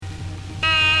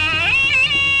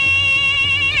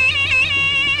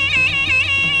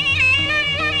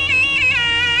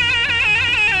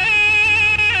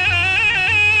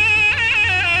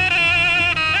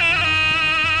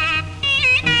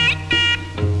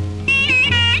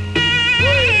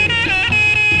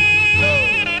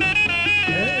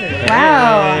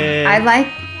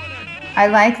I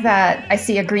like that. I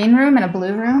see a green room and a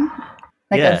blue room,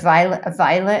 like Yeah. a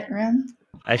violet room.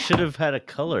 I should have had a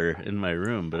color in my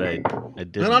room, but I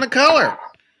didn't. Put on a color.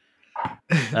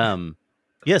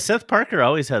 Yeah, Seth Parker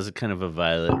always has a kind of a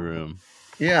violet room.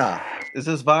 Yeah. Is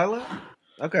this violet?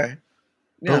 Okay.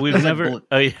 Yeah, But we've it's like never.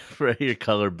 Oh, yeah, right. You're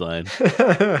colorblind.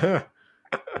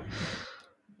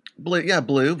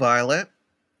 blue, violet.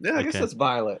 Yeah, I guess Okay. that's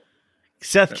violet.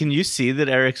 Seth, can you see that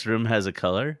Eric's room has a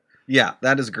color? Yeah,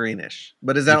 that is greenish.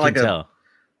 But is that You like can a tell.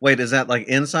 wait? Is that like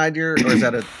inside your, or is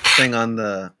that a thing on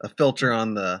a filter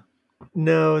on the?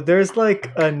 No, there's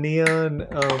like a neon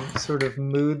sort of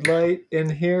mood light in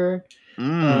here.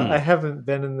 I haven't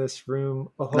been in this room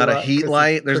a whole Not lot. a heat 'cause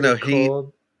light. it's There's no pretty heat.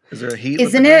 cold. Is there a heat?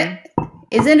 Isn't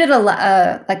it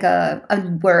like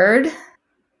a word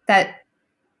that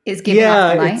is giving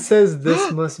off the light? It says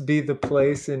this must be the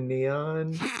place in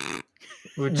neon,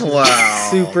 which is Wow.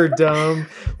 super dumb.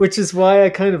 Which is why I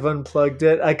kind of unplugged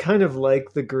it. I kind of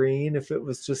like the green if it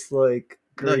was just like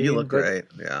green. No, you look but- great.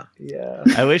 Yeah. Yeah.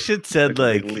 I wish it said a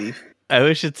big like. leaf. I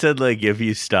wish it said like if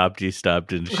you stopped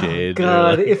in shade. Oh,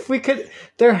 God, or, like, if we could,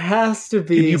 there has to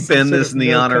be. Can you some bend sort this of No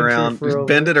neon Country around? for Just Old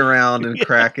bend Men. it around and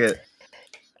crack it.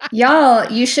 Y'all,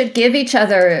 you should give each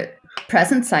other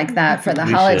presents like that for the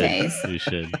we holidays. Should. We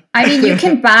should. I mean, you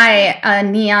can buy a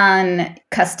neon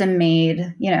custom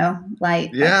made, light.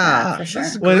 Yeah, like that for sure.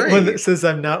 this is When great. it says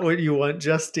I'm not what you want,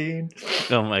 Justine.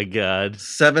 Oh my God.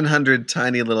 700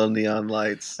 tiny little neon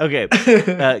lights. Okay.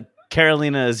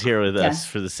 Carolina is here with us Yes.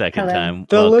 for the second Hello. time.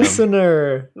 The Welcome.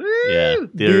 listener. Yeah,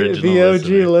 the original the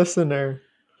OG listener.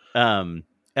 listener.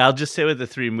 I'll just say what the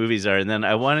three movies are, and then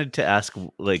I wanted to ask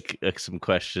some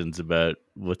questions about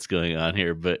what's going on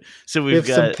here. But so We we've have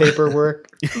got some paperwork.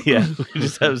 yeah, we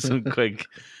just have some quick,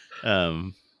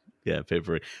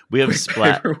 paperwork. We have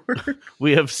Paperwork.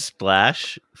 We have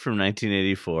Splash from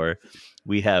 1984.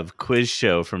 We have Quiz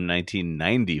Show from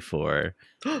 1994,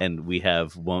 and we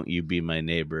have Won't You Be My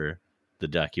Neighbor, the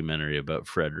documentary about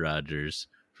Fred Rogers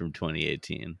from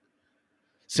 2018.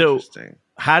 So, Interesting.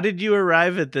 how did you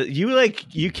arrive at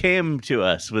you came to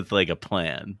us with like a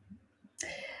plan?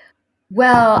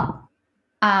 Well,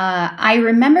 I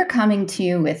remember coming to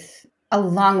you with a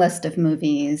long list of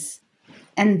movies,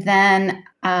 and then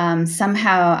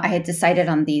somehow I had decided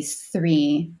on these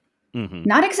three, Mm-hmm.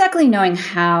 not exactly knowing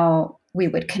how we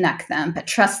would connect them, but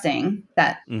trusting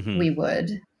that Mm-hmm. we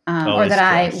would, or Always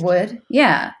that trust. I would.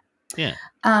 Yeah. Yeah.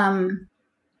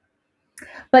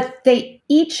 But they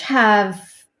each have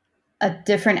a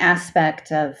different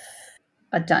aspect of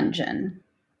a dungeon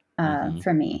Mhm.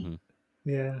 for me.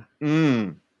 Mhm.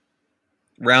 Yeah.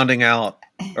 Rounding out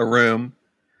a room.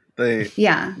 They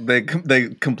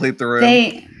complete the room.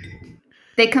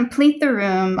 They complete the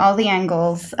room, all the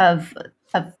angles of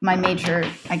my major,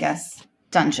 I guess,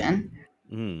 dungeon.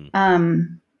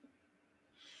 Mm.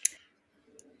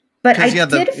 But I you have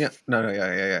did.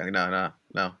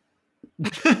 No.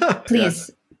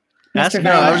 Please, Ask Mr. me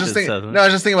No, I Violet. was just thinking. Southern. No, I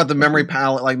was just thinking about the memory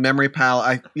palette. Like memory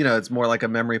palette, it's more like a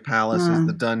memory palace is Mm.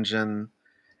 the dungeon,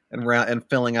 and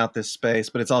filling out this space.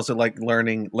 But it's also like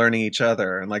learning each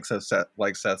other. And like Seth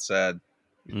said,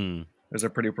 Mm. there's a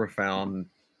pretty profound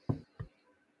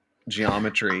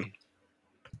geometry.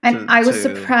 And I was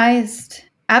surprised.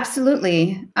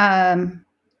 Absolutely. And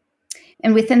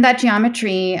within that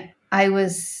geometry,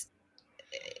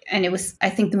 and it was, I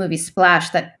think, the movie Splash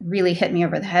that really hit me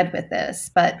over the head with this,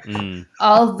 but Mm.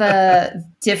 all the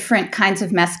different kinds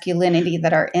of masculinity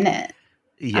that are in it.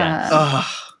 Yeah.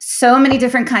 So many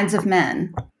different kinds of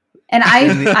men. And I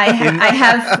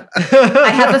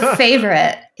have a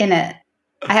favorite in it.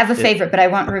 I have a favorite, but I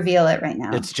won't reveal it right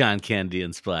now. It's John Candy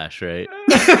and Splash, right?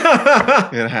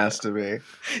 It has to be.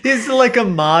 He's like a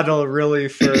model, really,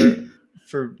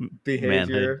 for behavior.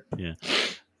 Manhood.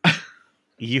 Yeah.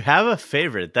 You have a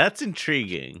favorite. That's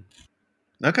intriguing.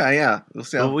 Okay, yeah. We'll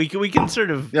see. Well, we can sort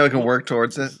of We can work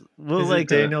towards it. We'll Is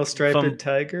like it Daniel Striped from-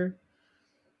 Tiger?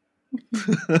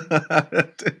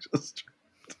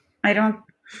 I don't.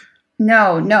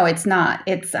 No, it's not.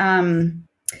 It's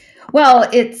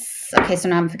it's okay. So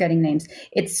now I'm forgetting names.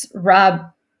 It's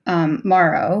Rob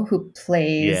Morrow who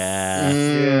plays.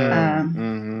 Yeah.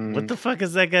 Mhm. What the fuck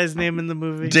is that guy's name in the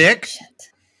movie? Dick? Shit.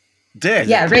 Dick.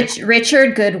 Yeah,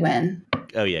 Richard Goodwin,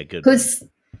 Oh yeah, good. who's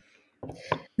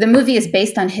the movie is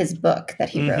based on his book that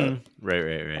he wrote.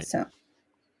 Mhm. Right. So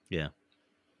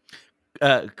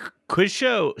Quiz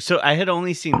Show. So I had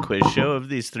only seen Quiz Show of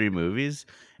these three movies.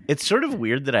 It's sort of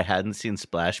weird that I hadn't seen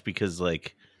Splash because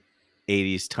like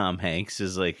 80s Tom Hanks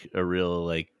is like a real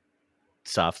like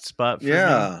soft spot for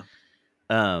Yeah.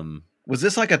 me. Was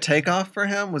this like a takeoff for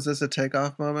him? Was this a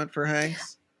takeoff moment for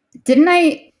Hanks? didn't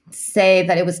I say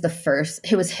that it was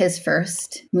his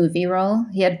first movie role.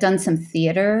 He had done some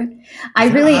theater. I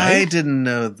didn't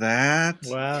know that.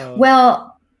 Wow.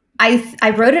 Well,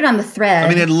 I wrote it on the thread.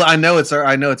 I mean, I know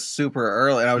it's super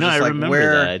early. And I was just like,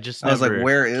 where? That. I was like,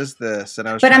 where is this? And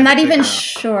I was, but I'm not even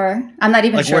sure. I'm not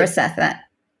even sure, Seth, that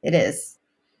it is.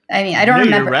 I mean, I don't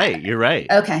remember. You're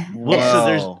right. Okay.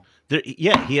 Well, so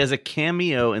he has a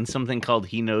cameo in something called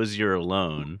 "He Knows You're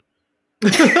Alone." We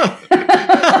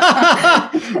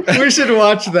should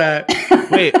watch that.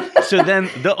 Wait, so then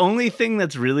the only thing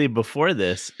that's really before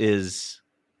this is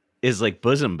like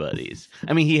Bosom Buddies.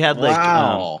 I mean, he had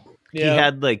like he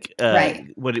had like right.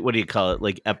 what do you call it?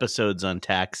 Like episodes on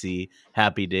Taxi,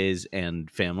 Happy Days, and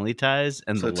Family Ties,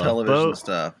 and so the Love television Boat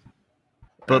stuff.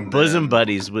 But Bosom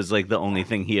Buddies was like the only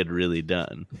thing he had really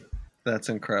done. That's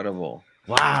incredible.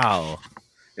 Wow.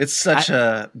 It's such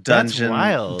a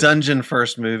dungeon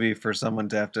first movie for someone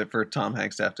for Tom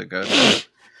Hanks to have to go through.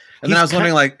 And then I was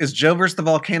wondering, like, is Joe versus the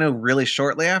Volcano really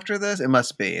shortly after this? It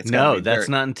must be. That's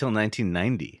not until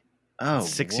 1990. Oh,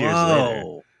 6 years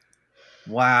later.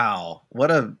 Wow.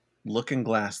 What a looking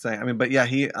glass thing. I mean, but yeah,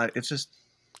 it's just...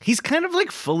 He's kind of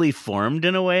like fully formed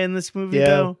in a way in this movie,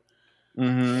 though.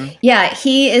 Mm-hmm. Yeah,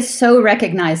 he is so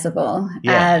recognizable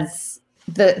as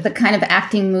the kind of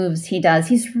acting moves he does.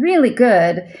 He's really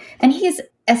good. And he's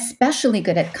especially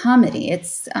good at comedy.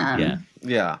 It's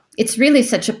it's really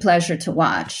such a pleasure to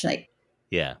watch. Like,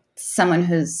 someone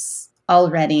who's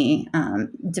already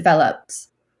developed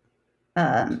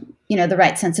the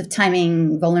right sense of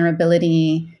timing,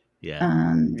 vulnerability.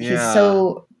 He's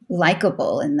so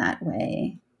likable in that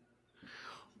way.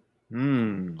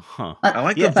 Huh. I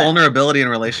like the vulnerability in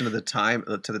relation to the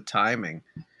timing.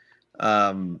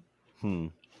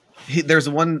 There's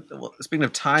one. Speaking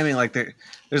of timing, like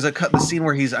there's the scene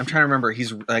where I'm trying to remember.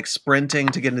 He's like sprinting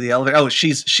to get into the elevator. Oh,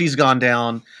 she's gone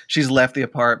down. She's left the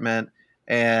apartment,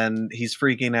 and he's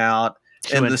freaking out.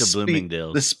 She went to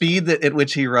Bloomingdale's. The speed at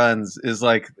which he runs is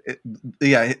like,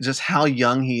 just how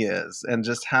young he is, and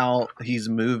just how he's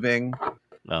moving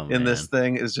in this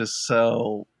thing is just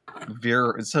so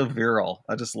virile. It's so virile.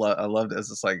 I loved it. It's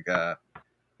just like,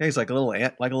 he's like a little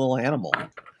animal.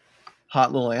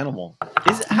 Hot little animal.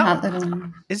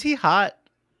 Is he hot?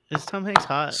 Is Tom Hanks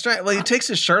hot? Well, he takes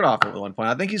his shirt off at one point.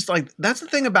 I think he's like, that's the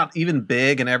thing about even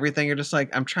Big and everything. You're just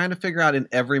like, I'm trying to figure out in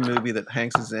every movie that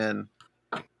Hanks is in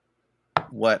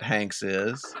what Hanks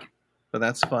is. But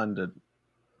that's fun to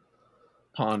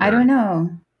ponder. I don't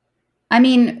know. I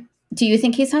mean, do you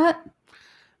think he's hot?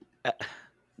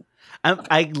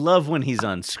 I love when he's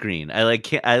on screen.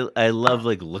 I love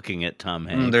like looking at Tom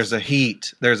Hanks. There's a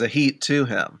heat to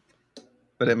him.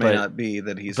 But it may not be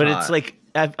that he's hot. But it's like,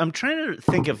 I'm trying to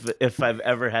think if I've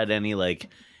ever had any, like,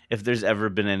 if there's ever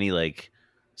been any, like,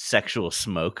 sexual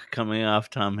smoke coming off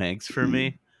Tom Hanks for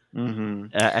me. Mm-hmm.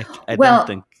 I don't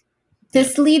think.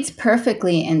 This leads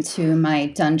perfectly into my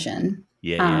dungeon.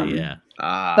 Yeah.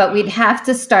 But we'd have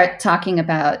to start talking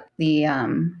about the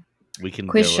we can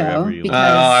quiz show.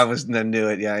 I knew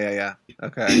it. Yeah.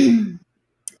 Okay.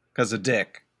 Because of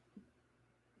Dick.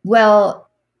 Well,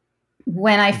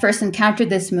 when I first encountered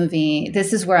this movie,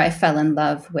 this is where I fell in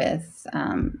love with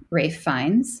Ralph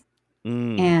Fiennes.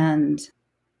 And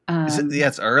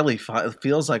it's early. It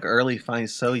feels like early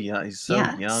Fiennes. So young. He's so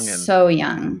young. So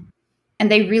young.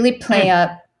 And they really play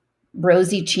up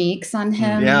rosy cheeks on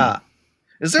him. Yeah.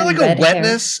 Is there like a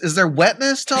wetness? Is there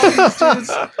wetness to all these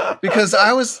dudes? Because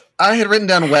I had written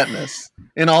down wetness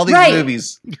in all these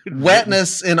movies.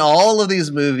 Wetness in all of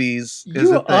these movies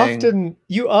is a thing.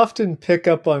 You often pick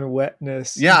up on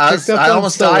wetness. Yeah, I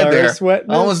almost died there. Wetness.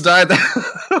 I almost died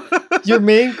there. Your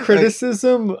main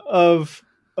criticism of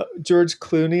George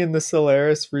Clooney in the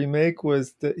Solaris remake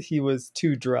was that he was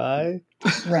too dry.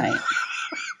 Right.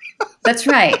 That's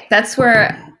right. That's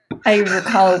where I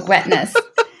recall wetness.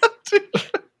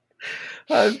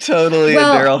 I'm totally a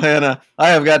Daryl Hannah. I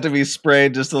have got to be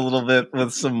sprayed just a little bit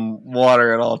with some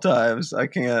water at all times. I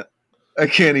can't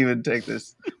even take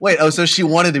this. Wait, so she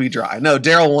wanted to be dry. No,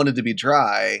 Daryl wanted to be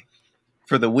dry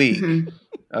for the week. Mm-hmm.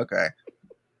 Okay.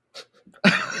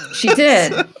 She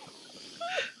did.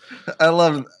 I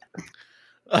love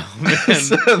this.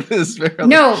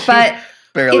 But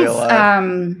barely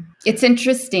alive. It's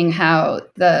interesting how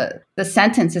the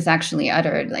sentence is actually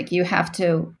uttered. Like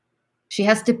she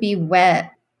has to be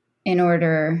wet in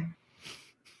order.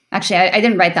 Actually, I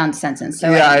didn't write down the sentence,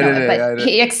 so I didn't. But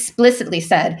he explicitly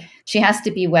said she has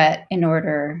to be wet in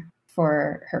order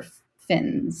for her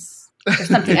fins or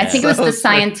something. I think it was the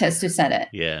scientist who said it.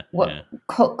 Yeah.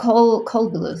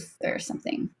 Kohlbluth or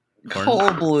something.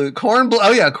 Kornbluth.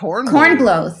 Oh yeah, Kornbluth.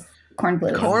 Kornbluth.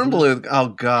 Kornbluth. Oh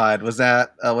God, was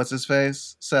that what's his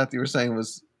face? Seth, you were saying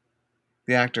was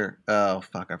the actor. Oh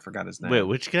fuck, I forgot his name. Wait,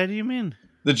 which guy do you mean?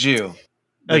 The Jew.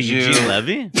 Eugene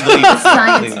Levy?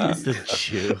 The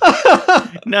Jew.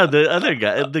 No, the other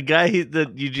guy. The guy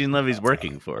that Eugene Levy's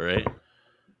working for, right?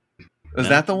 Was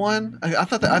that the one? I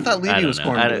thought Levy was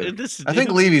Kornbluth. I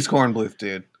think Levy's Kornbluth,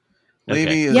 dude.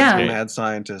 Levy is a mad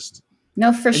scientist.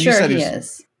 No, for sure he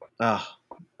is.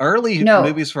 Early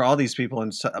movies for all these people,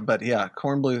 but yeah,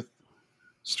 Kornbluth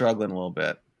struggling a little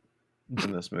bit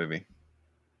in this movie.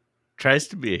 Tries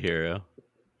to be a hero.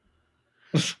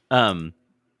 I'm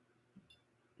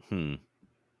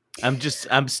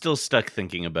still stuck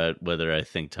thinking about whether I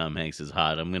think Tom Hanks is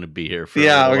hot. I'm gonna be here for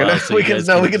we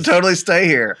can totally stay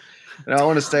here. No, I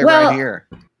want to stay right here.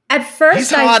 At first,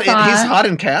 he's hot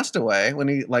in Castaway when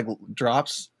he like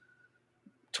drops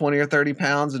 20 or 30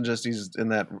 pounds and just he's in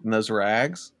those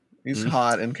rags. He's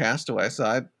hot in Castaway, so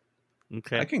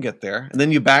I can get there. And then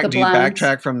do you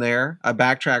backtrack from there? I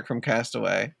backtrack from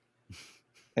Castaway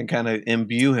and kind of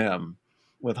imbue him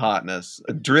with hotness,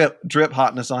 drip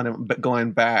hotness on him, but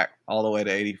going back all the way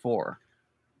to 84.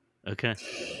 Okay.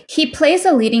 He plays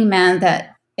a leading man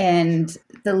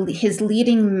his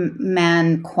leading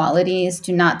man qualities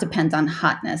do not depend on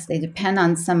hotness. They depend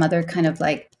on some other kind of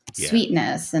like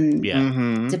sweetness and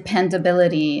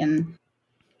dependability.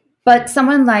 But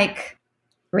someone like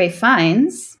Ralph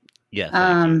Fiennes,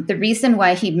 the reason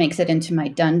why he makes it into my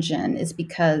dungeon is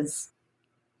because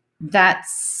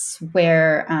that's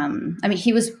where,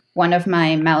 he was one of my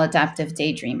maladaptive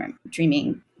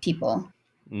daydreaming people.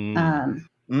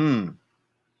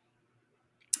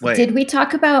 Wait. Did we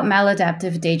talk about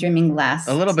maladaptive daydreaming last?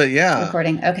 A little bit, yeah.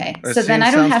 Recording. Okay, so then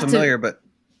I don't have familiar, but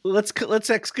let's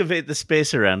excavate the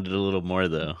space around it a little more,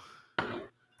 though.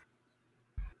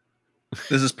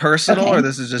 This is personal, or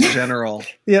this is just general?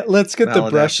 Yeah, let's get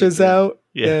the brushes out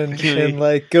and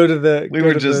like go to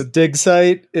the dig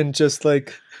site and just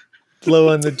like blow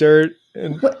on the dirt.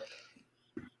 And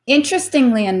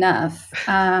interestingly enough,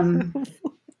 I've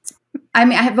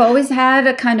always had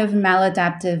a kind of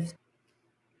maladaptive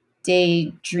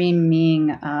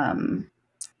daydreaming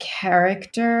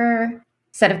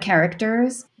set of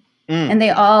characters, and they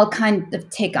all kind of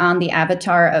take on the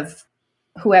avatar of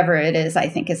whoever it is I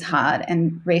think is hot,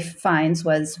 and Ralph Fiennes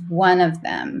was one of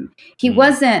them. He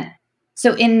wasn't,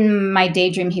 so in my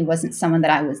daydream he wasn't someone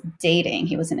that I was dating.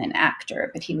 He wasn't an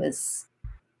actor, but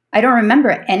I don't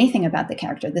remember anything about the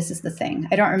character. This is the thing.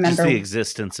 I don't remember just the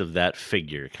existence of that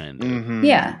figure, kind of. Mm-hmm.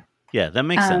 Yeah, that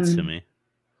makes sense to me.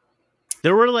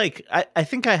 There were like, I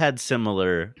think I had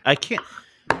similar, I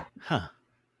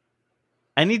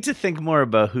need to think more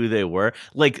about who they were.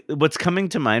 Like, what's coming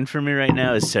to mind for me right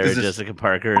now is Sarah Jessica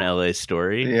Parker in LA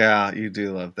Story. Yeah, you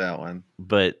do love that one.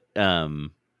 But,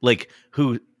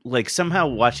 somehow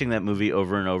watching that movie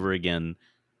over and over again,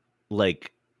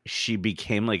 like, she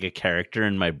became like a character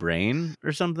in my brain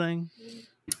or something.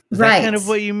 Is that kind of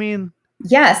what you mean?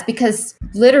 Yes, because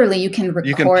literally you can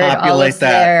record all of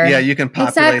their... Yeah, you can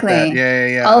populate that.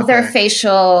 Yeah. All of their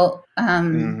facial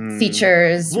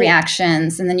features,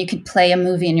 reactions, and then you could play a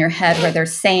movie in your head where they're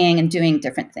saying and doing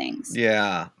different things.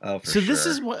 Yeah. This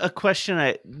is a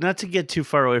question not to get too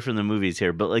far away from the movies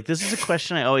here, but like this is a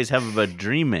question I always have about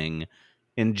dreaming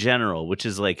in general, which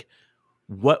is like,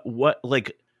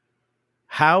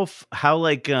 how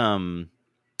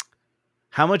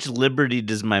much liberty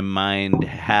does my mind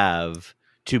have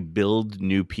to build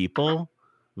new people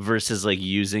versus like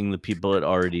using the people it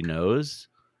already knows?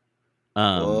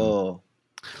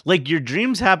 Like your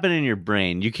dreams happen in your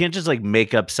brain. You can't just like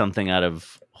make up something out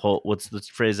of what's the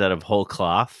phrase, out of whole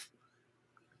cloth?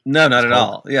 No, not at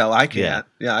all. Yeah, I can't.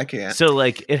 Yeah, I can't. So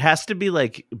like it has to be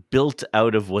like built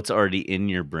out of what's already in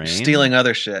your brain. Stealing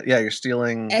other shit. Yeah, you're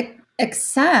stealing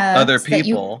except other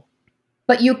people.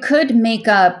 But you could make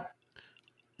up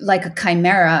like a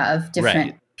chimera of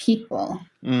different people.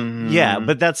 Mm-hmm. Yeah,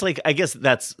 but that's like, I guess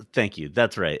thank you.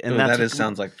 That's right. And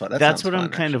sounds like fun. That's what I'm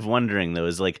kind of wondering though,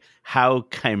 is like how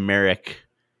chimeric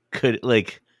could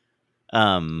like,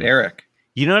 Eric,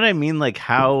 you know what I mean? Like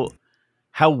how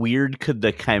weird could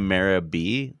the chimera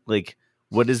be? Like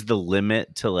what is the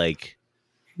limit to like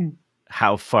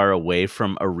how far away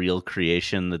from a real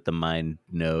creation that the mind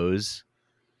knows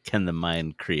can the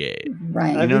mind create?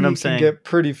 Right. You know what I'm saying? Can get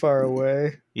pretty far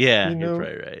away. Yeah, you're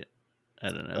probably right. I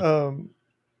don't know.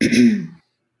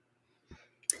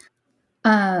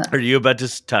 Are you about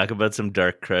to talk about some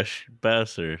dark crush,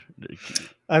 Bass? Or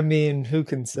I mean, who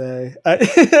can say?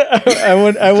 I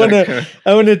want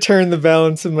to turn the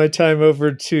balance of my time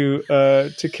over to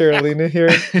Carolina here.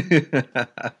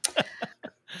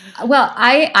 Well,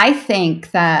 I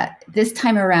think that this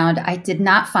time around, I did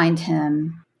not find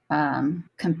him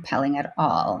compelling at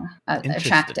all,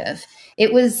 attractive.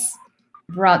 It was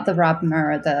the Rob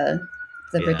Murr, the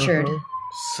Richard.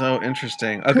 So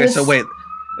interesting. Okay, so wait,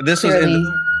 this was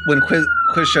when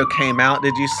Quiz Show came out.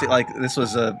 Did you see this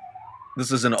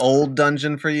was an old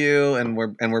dungeon for you, and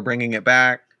we're bringing it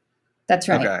back? That's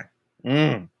right.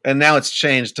 Okay. And now it's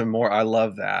changed to more. I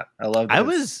love that. I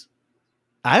was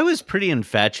pretty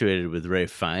infatuated with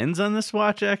Ralph Fiennes on this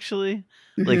watch, actually.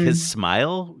 Mm-hmm. Like, his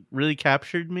smile really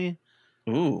captured me.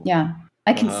 Ooh. Yeah,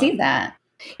 I can see that.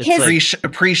 His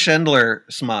pre-Schindler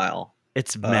smile.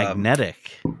 It's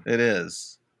magnetic. It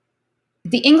is.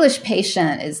 The English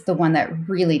Patient is the one that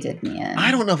really did me in.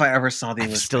 I don't know if I ever saw the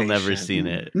English Patient. I've still never seen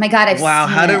it. My God, I've seen it.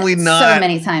 How did we not? So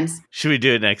many times. Should we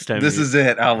do it next time? This is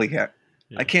it. Oh,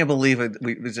 I can't believe it.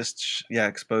 It just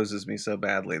exposes me so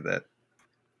badly that.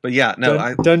 But yeah,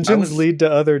 no. Dungeons lead to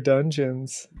other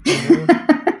dungeons. You know?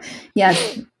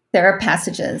 Yes, there are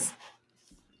passages.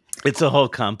 It's a whole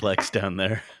complex down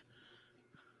there.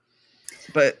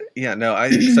 But yeah, no.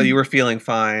 So you were feeling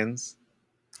Fiennes,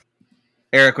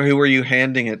 Eric. Who were you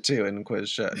handing it to in Quiz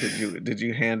Show? Did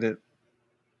you hand it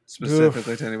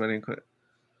specifically to anybody in Quiz?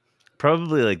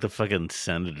 Probably like the fucking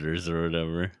senators or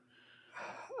whatever.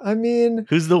 I mean,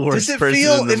 who's the worst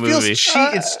person in the movie?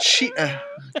 It's cheap.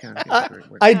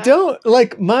 I don't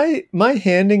like my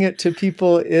handing it to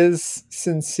people is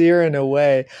sincere in a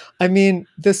way. I mean,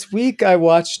 this week I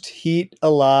watched Heat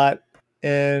a lot,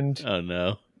 and oh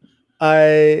no,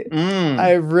 I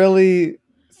really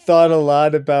thought a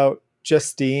lot about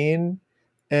Justine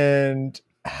and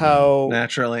how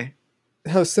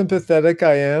sympathetic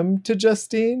I am to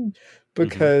Justine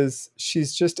because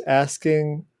she's just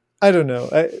asking. I don't know.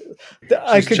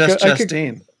 I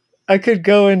could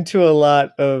go into a lot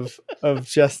of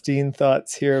Justine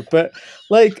thoughts here, but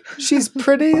like she's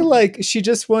pretty. Like she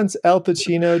just wants Al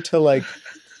Pacino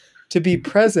to be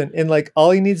present, and like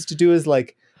all he needs to do is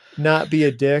like not be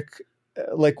a dick.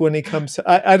 Like when he comes to,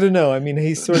 I don't know. I mean,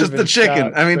 he's sort just of the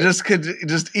chicken. shock, I mean, just eat.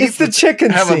 It's the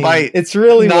chicken. Have scene. A bite. It's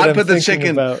really not what I'm put the thinking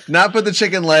chicken. About. Not put the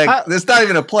chicken leg. It's not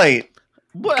even a plate.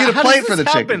 Get a plate for the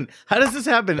chicken. How does this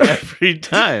happen every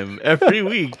time, every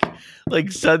week? Like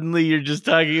suddenly you're just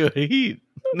talking about Heat.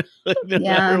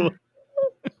 Yeah,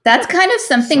 that's kind of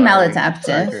something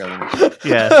maladaptive.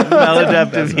 Yeah,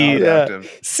 maladaptive Heat. Yeah.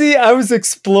 See, I was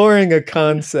exploring a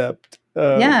concept.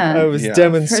 I was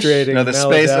demonstrating. No, the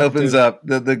space opens up.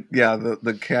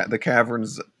 The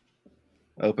caverns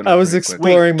open. I was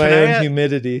exploring my own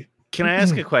humidity. Can I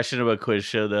ask a question about Quiz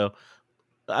Show though?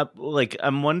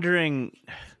 I'm wondering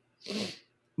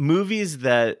movies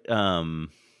that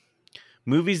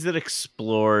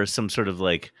explore some sort of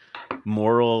like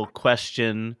moral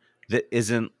question that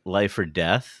isn't life or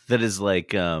death, that is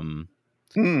like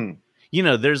you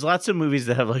know, there's lots of movies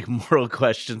that have like moral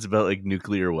questions about like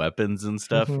nuclear weapons and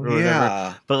stuff or whatever.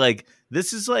 Yeah. But like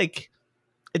this is like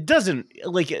it doesn't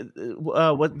like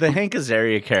what the Hank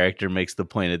Azaria character makes the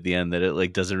point at the end that it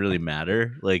like doesn't really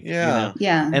matter. Like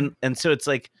and so it's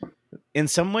like in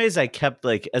some ways I kept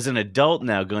like as an adult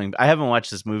now going. I haven't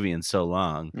watched this movie in so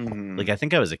long. Mm-hmm. Like I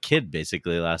think I was a kid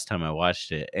basically last time I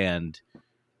watched it, and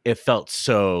it felt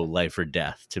so life or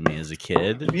death to me as a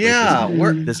kid. Yeah,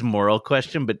 like this moral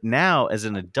question. But now as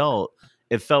an adult,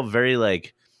 it felt very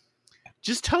like.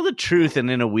 Just tell the truth,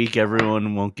 and in a week,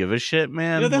 everyone won't give a shit,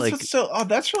 man. You know,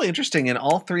 that's really interesting. In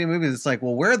all three movies, it's like,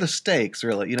 well, where are the stakes,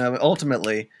 really? You know,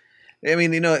 ultimately, I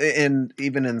mean, you know,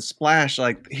 even in Splash,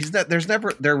 like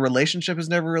their relationship is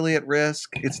never really at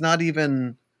risk. It's not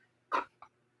even.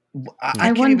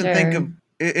 I can't even think of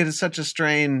it. It is such a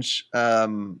strange,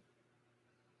 like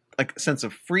sense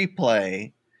of free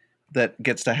play that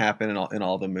gets to happen in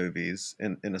all the movies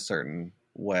in a certain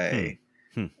way.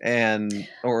 And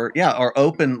or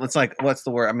open. It's like, what's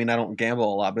the word? I mean, I don't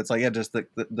gamble a lot, but it's like, just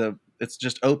the it's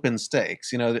just open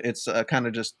stakes. You know, it's kind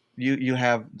of just you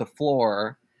have the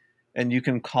floor, and you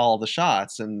can call the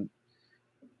shots. And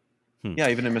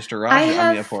even in Mr. Rogers,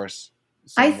 I mean, of course.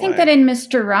 I think that in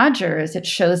Mr. Rogers, it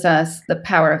shows us the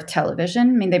power of television.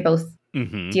 I mean, they both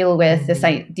deal with this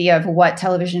idea of what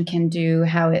television can do,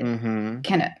 how it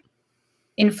can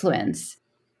influence.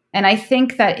 And I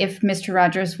think that if Mr.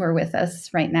 Rogers were with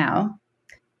us right now,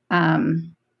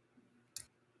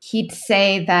 he'd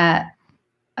say that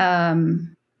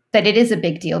that it is a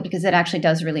big deal because it actually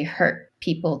does really hurt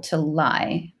people to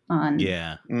lie on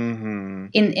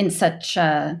in such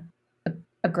a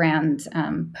grand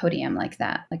podium like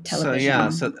that, like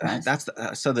television. So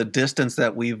so the distance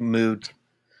that we've moved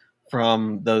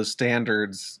from those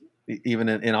standards, even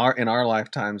in our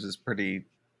lifetimes, is pretty.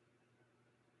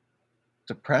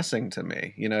 depressing to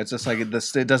me. It's just like it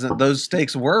doesn't. Those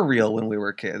stakes were real when we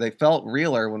were kids. They felt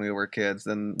realer when we were kids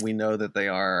than we know that they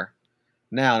are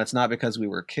now. And it's not because we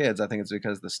were kids. I think it's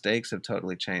because the stakes have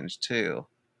totally changed too,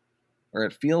 or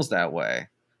it feels that way.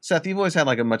 Seth, you've always had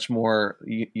like a much more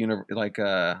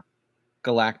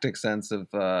galactic sense of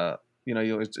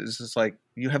it's just like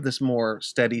you have this more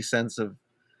steady sense of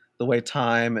the way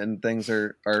time and things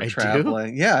are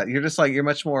traveling. Do? Yeah, you're just like you're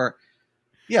much more.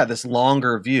 Yeah, this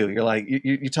longer view. You're like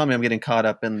you tell me I'm getting caught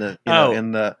up in the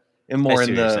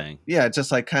it's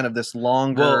just like kind of this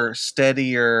longer,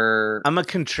 steadier. I'm a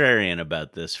contrarian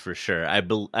about this for sure.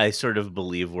 I sort of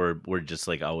believe we're just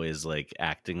like always like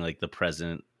acting like the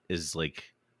present is like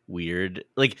weird,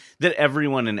 like that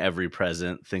everyone in every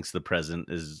present thinks the present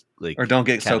is like, or don't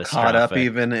get so caught up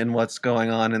even in what's going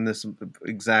on in this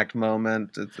exact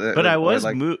moment. But I was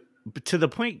to the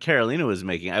point Carolina was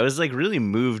making. I was like really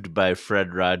moved by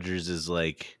Fred Rogers's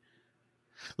like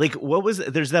what was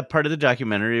there's that part of the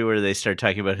documentary where they start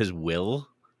talking about his will,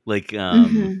 like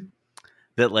that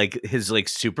like his like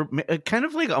super kind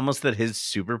of like almost that his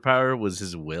superpower was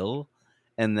his will,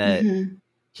 and that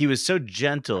he was so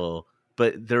gentle.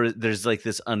 But there's like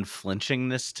this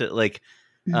unflinchingness to like,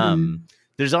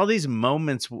 there's all these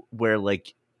moments where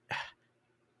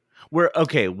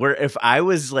if I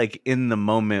was like in the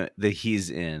moment that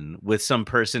he's in with some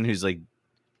person who's like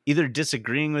either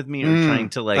disagreeing with me or trying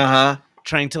to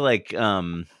like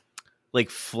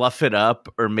fluff it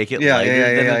up or make it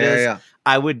lighter than it is.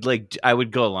 I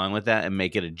would go along with that and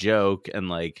make it a joke and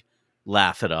like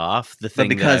laugh it off. The thing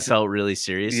that I felt really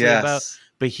seriously about,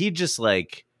 but he just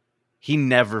like. He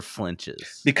never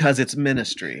flinches because it's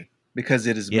ministry. Because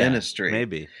it is ministry,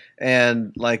 maybe.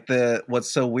 And like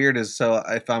what's so weird is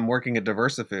if I'm working at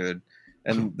Diversifood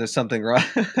and there's something wrong,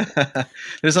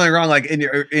 like in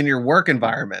your work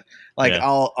environment. Like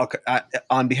I'll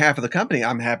on behalf of the company,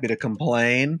 I'm happy to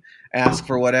complain, ask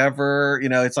for whatever.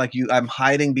 It's like I'm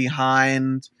hiding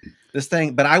behind this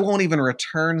thing, but I won't even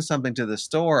return something to the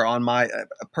store on my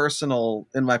personal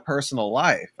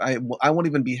life. I won't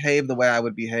even behave the way I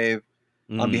would behave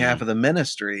on behalf of the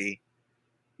ministry,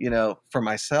 for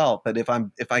myself. But if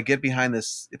I get behind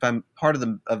this, if I'm part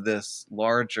of this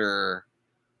larger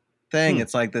thing,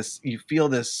 it's like this. You feel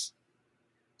this,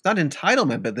 not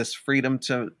entitlement, but this freedom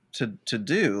to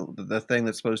do the thing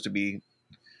that's supposed to be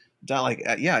done. Like,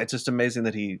 it's just amazing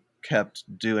that he kept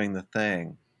doing the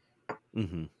thing.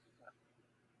 Mm-hmm.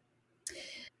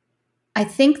 I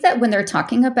think that when they're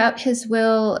talking about his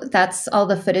will, that's all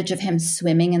the footage of him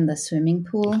swimming in the swimming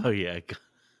pool. Oh yeah.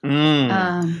 So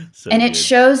and good. It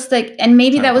shows and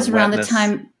maybe that was around the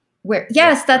time where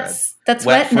that's wet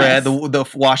wetness. Fred, the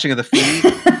washing of the feet,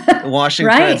 washing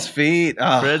Fred's feet.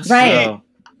 Oh, Fred's right.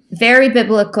 Very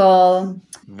biblical.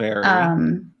 Very.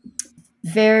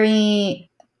 Very.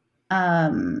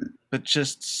 But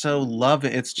just so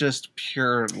loving. It's just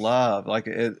pure love. Like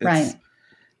it's right.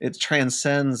 It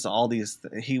transcends all these.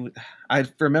 I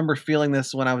remember feeling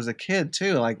this when I was a kid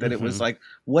too, like that. It was like,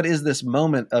 what is this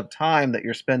moment of time that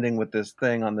you're spending with this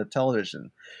thing on the television?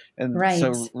 And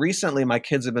so recently, my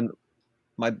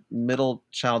middle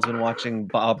child's been watching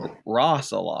Bob Ross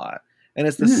a lot, and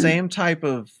it's the same type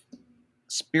of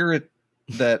spirit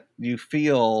that you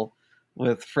feel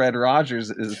with Fred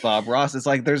Rogers is Bob Ross. It's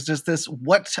like there's just this.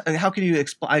 How can you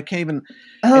explain? I can't even.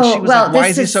 And she was like, "Why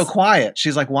is he so quiet?"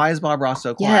 She's like, "Why is Bob Ross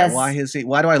so quiet? Yes. Why is he?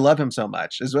 Why do I love him so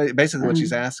much?" Is basically what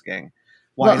she's asking.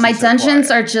 Why my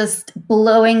dungeons are just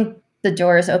blowing the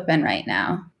doors open right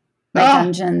now. My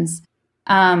dungeons.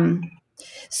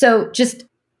 So just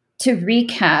to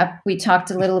recap, we talked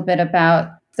a little bit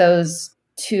about those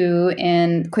two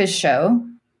in Quiz Show.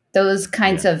 Those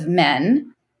kinds of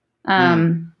men.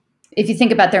 If you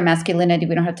think about their masculinity,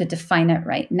 we don't have to define it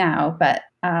right now, but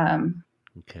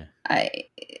okay.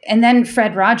 And then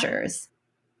Fred Rogers,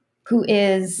 who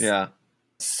is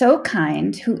so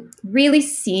kind, who really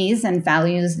sees and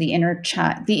values the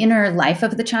inner life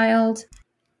of the child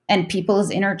and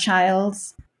people's inner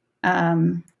childs.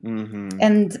 And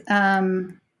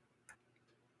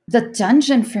the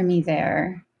dungeon for me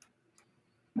there,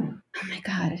 oh my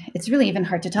God, it's really even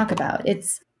hard to talk about.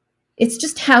 It's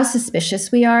just how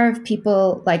suspicious we are of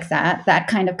people like that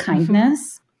kind of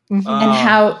kindness, and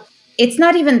how it's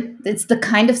the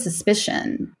kind of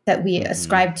suspicion that we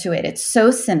ascribe to it. It's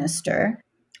so sinister.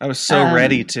 I was so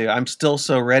ready to. I'm still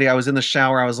so ready. I was in the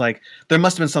shower. I was like, there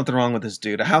must have been something wrong with this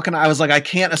dude. I was like, I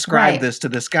can't ascribe this to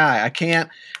this guy. I can't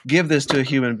give this to a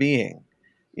human being.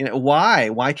 Why?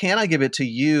 Why can't I give it to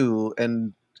you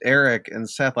and Eric and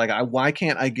Seth? Like, why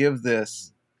can't I give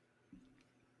this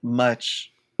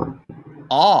much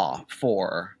awe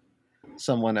for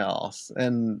someone else?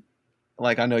 And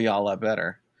like I know y'all a lot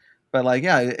better, but like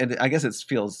yeah, I guess it's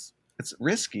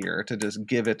riskier to just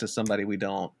give it to somebody we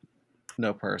don't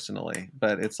know personally,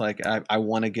 but it's like I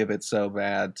want to give it so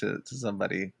bad to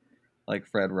somebody like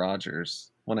Fred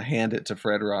Rogers. Want to hand it to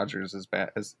Fred Rogers as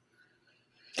bad as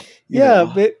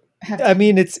but I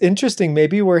mean, it's interesting.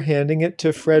 Maybe we're handing it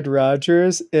to Fred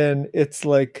Rogers, and it's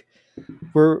like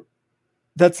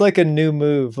that's like a new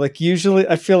move. Like usually,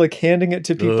 I feel like handing it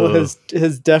to people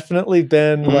has definitely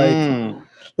been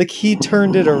like he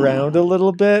turned it around a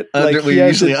little bit. We're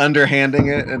usually underhanding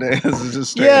it, and it is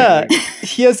just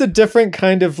he has a different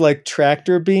kind of like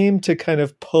tractor beam to kind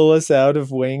of pull us out of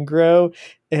Waingro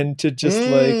and to just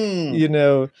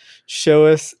like show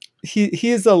us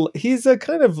he's a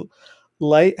kind of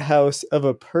lighthouse of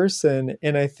a person,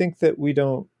 and I think that we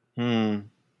don't.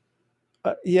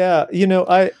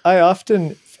 I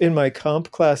often in my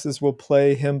comp classes will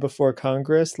play Him Before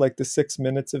Congress, like the 6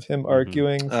 minutes of him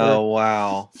arguing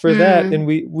for that, and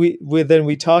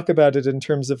we talk about it in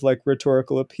terms of like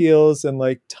rhetorical appeals and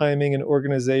like timing and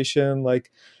organization.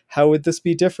 Like, how would this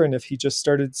be different if he just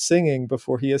started singing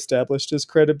before he established his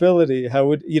credibility? How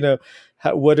would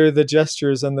what are the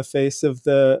gestures on the face of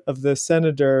the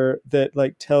senator that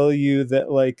like tell you that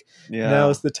like now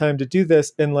is the time to do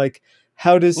this? And like,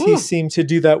 how does he seem to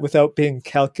do that without being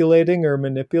calculating or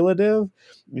manipulative?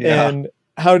 Yeah. And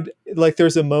how, like,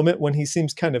 there's a moment when he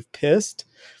seems kind of pissed.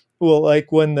 Well,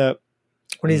 like when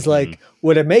he's like,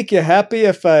 would it make you happy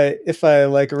if I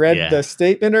like read the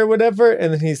statement or whatever?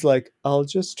 And then he's like, I'll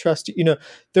just trust you.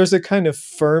 There's a kind of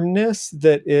firmness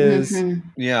that is,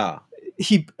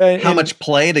 how much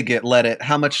play to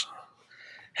how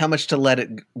much to let it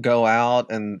go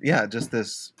out. And just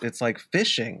this, it's like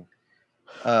fishing.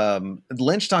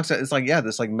 Lynch talks about, it's like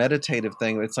this like meditative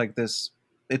thing. It's like this,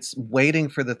 it's waiting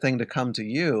for the thing to come to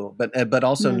you, but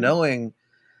also knowing,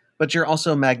 but you're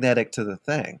also magnetic to the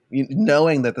thing,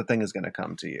 knowing that the thing is going to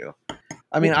come to you.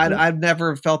 I mean, I've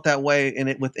never felt that way in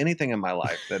it with anything in my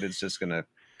life, that it's just going to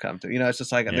come to, it's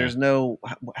just like there's no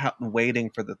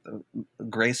waiting for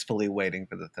gracefully waiting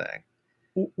for the thing.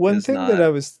 One thing that I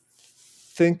was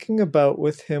thinking about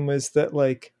with him is that,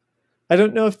 like, I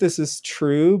don't know if this is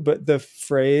true, but the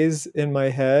phrase in my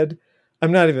head,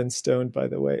 I'm not even stoned, by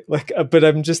the way, like, but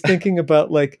I'm just thinking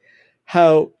about like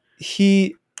how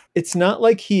it's not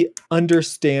like he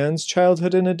understands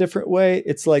childhood in a different way.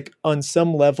 It's like on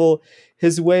some level,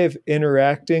 his way of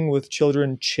interacting with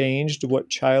children changed what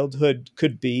childhood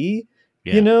could be,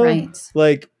 right.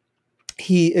 Like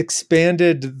he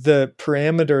expanded the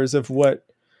parameters of what,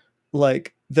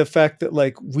 like the fact that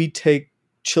like we take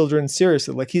children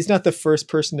seriously. Like he's not the first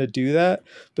person to do that,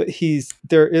 but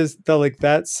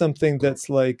that's something that's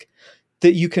like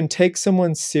that you can take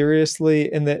someone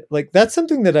seriously, and that like that's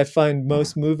something that I find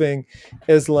most moving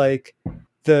is like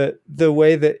the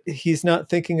way that he's not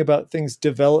thinking about things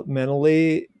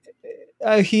developmentally.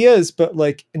 He is, but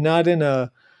like not in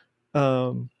a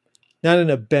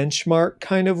benchmark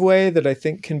kind of way that I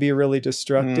think can be really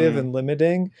destructive and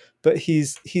limiting, but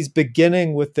he's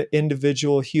beginning with the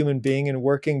individual human being and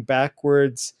working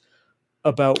backwards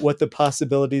about what the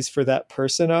possibilities for that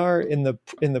person are in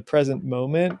the present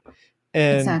moment.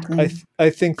 And exactly. I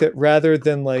think that rather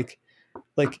than like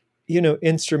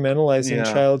instrumentalizing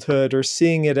childhood or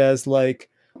seeing it as like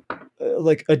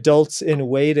adults in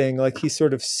waiting, like he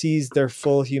sort of sees their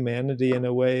full humanity in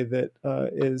a way that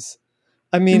is,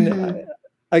 I mean,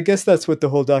 I guess that's what the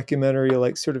whole documentary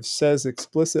like sort of says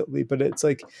explicitly, but it's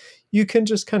like you can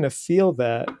just kind of feel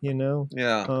that,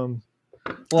 Yeah. Well,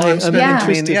 I'm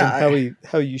interested in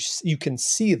how you can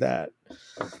see that.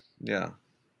 Yeah.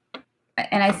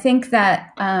 And I think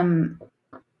that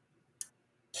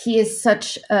he is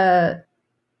such a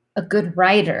good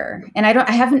writer, and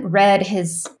I haven't read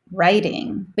his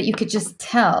writing, but you could just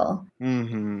tell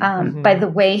by the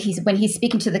way when he's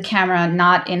speaking to the camera,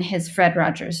 not in his Fred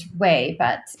Rogers way,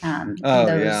 but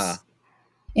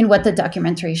in what the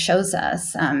documentary shows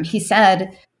us. He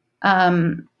said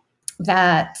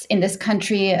that in this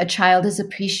country, a child is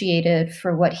appreciated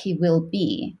for what he will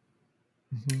be.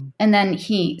 And then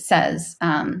he says,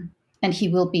 and he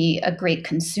will be a great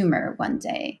consumer one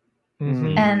day.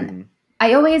 And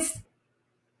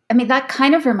that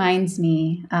kind of reminds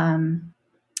me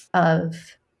of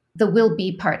the will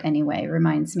be part anyway,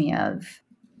 reminds me of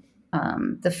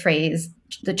the phrase,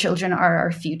 the children are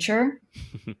our future,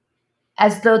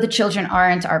 as though the children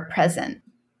aren't our present.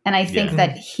 And I think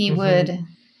that he would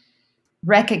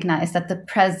recognize that the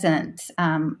present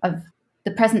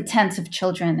tense of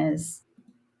children is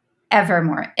ever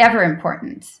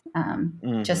important,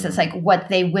 just as like what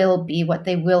they will be, what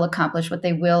they will accomplish, what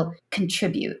they will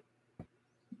contribute.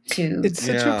 to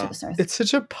it's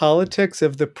such a politics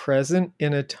of the present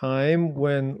in a time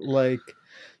when like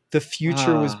the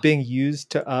future was being used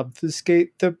to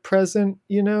obfuscate the present,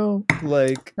 you know,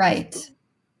 like right.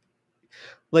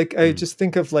 Like I just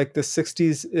think of like the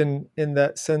 60s in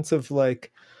that sense of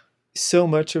like so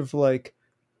much of like,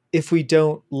 if we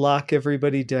don't lock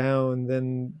everybody down,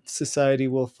 then society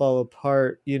will fall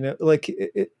apart, you know, like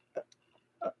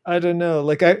I don't know.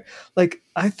 Like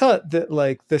I thought that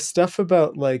like the stuff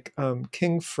about like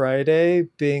King Friday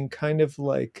being kind of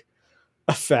like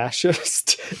a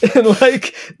fascist and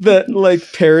like the like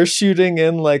parachuting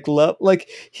in like love, like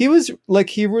he was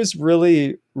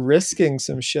really risking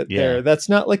some shit there. That's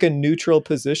not like a neutral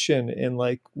position in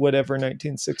like whatever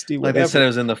 1960 whatever. Like they said, it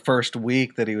was in the first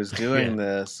week that he was doing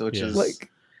this, which is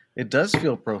like, it does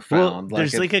feel profound. Well,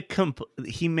 there's like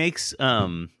he makes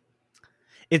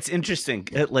it's interesting.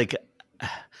 Like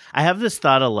I have this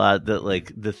thought a lot that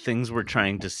like the things we're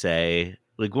trying to say,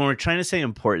 like when we're trying to say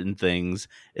important things,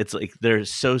 it's like they're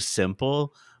so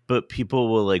simple, but people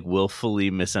will like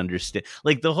willfully misunderstand.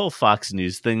 Like the whole Fox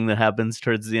News thing that happens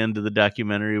towards the end of the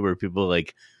documentary, where people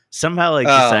like somehow like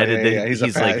decided that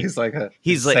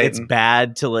he's like it's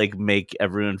bad to like make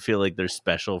everyone feel like they're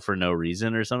special for no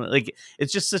reason or something. Like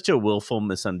it's just such a willful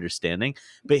misunderstanding.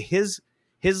 But his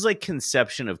like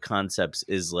conception of concepts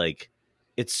is like,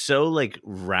 it's so like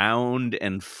round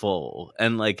and full.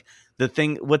 And like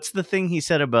what's the thing he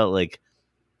said about like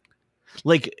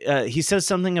he says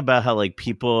something about how like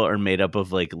people are made up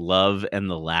of like love and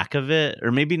the lack of it,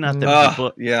 or maybe not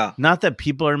that not that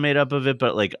people are made up of it,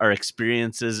 but like our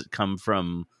experiences come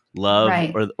from love,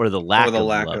 right, or the lack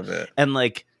of it. And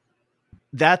like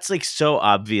that's like so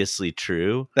obviously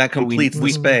true. That completes the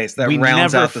space. That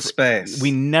rounds out the space.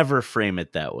 We never frame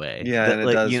it that way. Yeah, that, and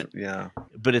like, it does. You know,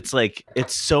 but it's like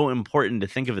it's so important to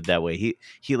think of it that way.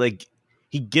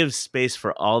 He gives space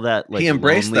for all that. Like he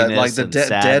embraced that, like the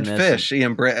dead fish. He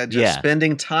embraced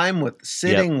spending time with,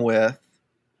 sitting with,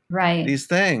 right, these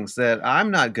things that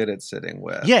I'm not good at sitting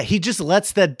with. Yeah, he just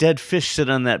lets that dead fish sit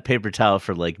on that paper towel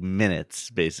for like minutes.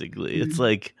 Basically, it's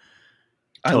like.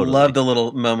 Totally. I love the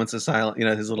little moments of silence, you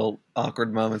know, his little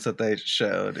awkward moments that they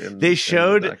showed. In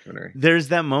the documentary. There's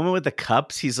that moment with the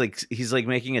cups. He's like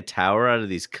making a tower out of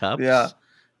these cups. Yeah.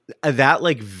 That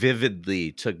like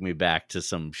vividly took me back to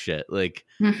some shit. Like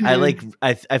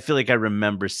I feel like I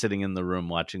remember sitting in the room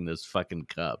watching those fucking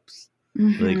cups.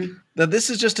 Mm-hmm. Like now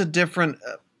this is just a different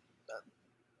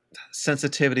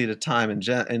sensitivity to time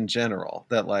in general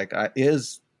that like it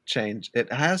has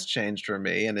changed for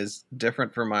me and is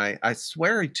different for I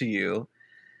swear to you,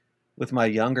 with my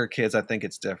younger kids, I think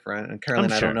it's different. And Caroline,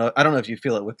 sure. I don't know if you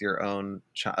feel it with your own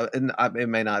child, and it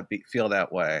may not feel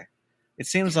that way. It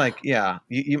seems like,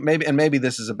 you maybe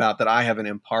this is about that I haven't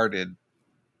imparted,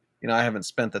 you know, I haven't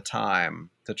spent the time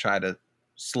to try to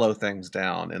slow things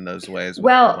down in those ways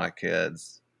with my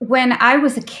kids. When I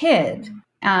was a kid,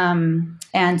 and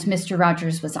Mr.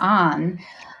 Rogers was on,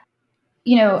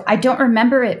 you know, I don't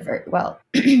remember it very well.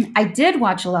 I did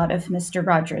watch a lot of Mr.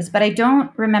 Rogers, but I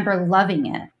don't remember loving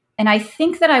it. And I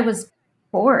think that I was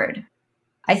bored.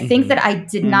 I think that I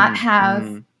did not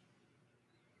have,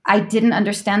 I didn't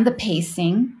understand the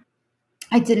pacing.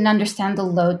 I didn't understand the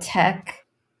low tech.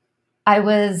 I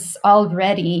was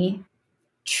already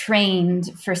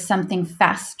trained for something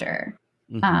faster.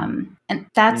 And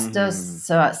that's just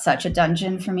such a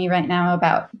dungeon for me right now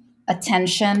about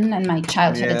attention and my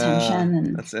childhood attention.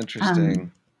 And that's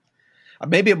interesting.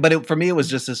 For me, it was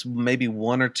just this maybe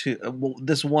one or two,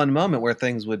 this one moment where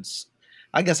things would,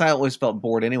 I guess I always felt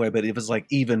bored anyway, but it was like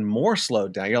even more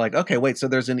slowed down. You're like, okay, wait, so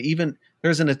there's an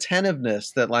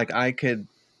attentiveness that like I can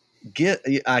give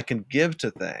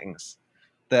to things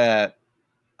that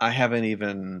I haven't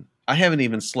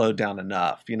even slowed down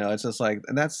enough. You know, it's just like,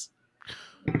 and that's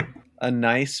a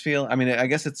nice feel. I mean, I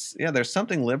guess there's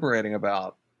something liberating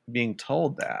about being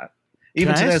told that.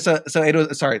 Even today,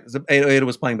 Ada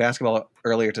was playing basketball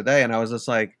earlier today, and I was just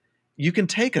like, you can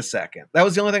take a second. That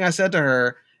was the only thing I said to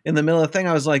her in the middle of the thing.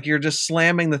 I was like, you're just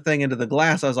slamming the thing into the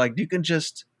glass. I was like, you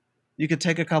could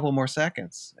take a couple more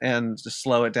seconds and just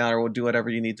slow it down or do whatever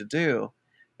you need to do.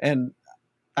 And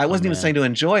I wasn't even saying to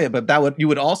enjoy it, but you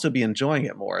would also be enjoying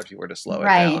it more if you were to slow it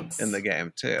down in the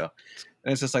game too.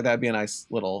 And it's just like, that'd be a nice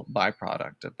little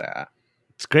byproduct of that.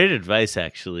 It's great advice,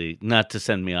 actually. Not to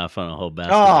send me off on a whole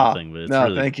basketball thing, but it's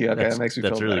thank you. Okay, that makes me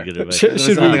feel better. That's really good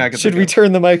advice. Should we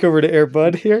turn the mic over to Air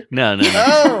Bud here? No. Wait,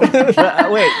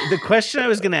 the question I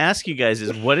was going to ask you guys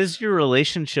is, what is your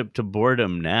relationship to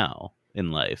boredom now in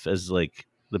life as like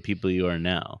the people you are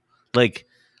now? Like,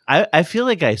 I feel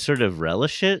like I sort of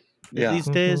relish it these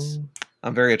days.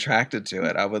 I'm very attracted to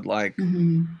it. I would like.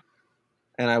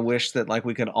 And I wish that like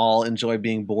we could all enjoy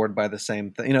being bored by the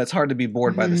same thing. You know, it's hard to be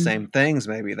bored by the same things.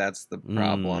 Maybe that's the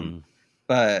problem.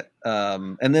 But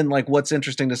and then like what's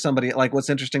interesting to somebody, like what's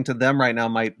interesting to them right now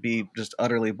might be just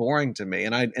utterly boring to me.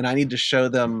 And I need to show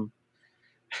them.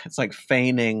 It's like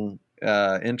feigning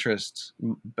interest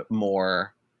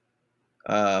more,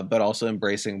 but also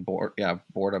embracing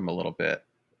boredom a little bit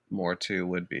more too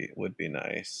would be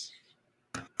nice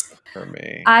for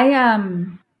me. I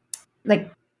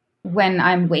like when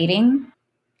I'm waiting.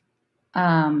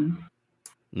 I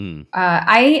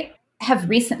have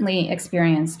recently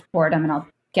experienced boredom, and I'll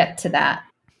get to that.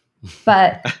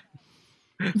 But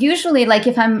usually, like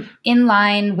if I'm in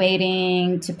line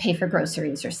waiting to pay for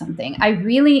groceries or something, I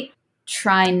really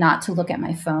try not to look at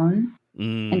my phone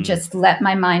and just let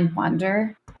my mind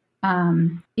wander.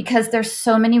 Because there's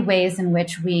so many ways in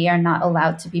which we are not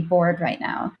allowed to be bored right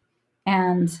now.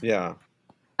 And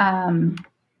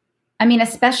I mean,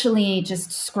 especially just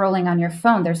scrolling on your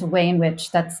phone, there's a way in which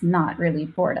that's not really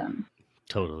boredom.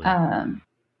 Totally.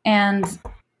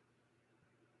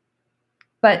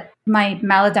 But my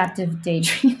maladaptive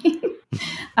daydreaming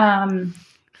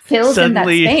fills in that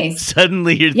space.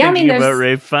 Suddenly you're thinking about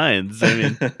Ralph Fiennes. I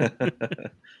mean,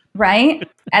 right?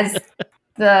 As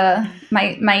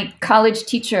my college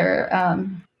teacher,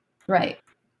 right,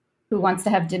 who wants to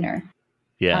have dinner.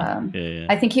 Yeah.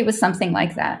 I think he was something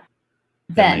like that.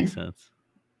 That makes sense.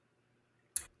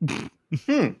 Bess,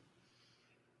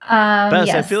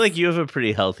 yes. I feel like you have a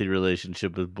pretty healthy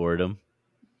relationship with boredom.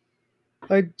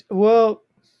 As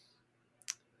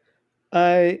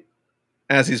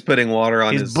he's putting water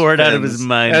on he's bored out of his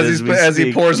mind as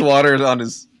he pours water on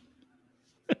his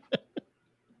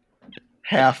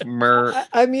half mer.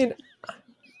 I mean,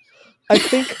 I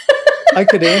think I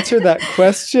could answer that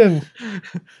question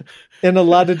in a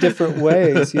lot of different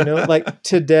ways. You know, like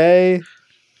today,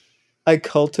 I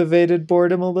cultivated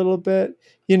boredom a little bit.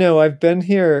 You know, I've been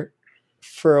here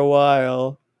for a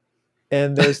while,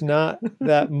 and there's not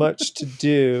that much to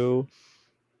do.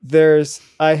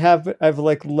 I've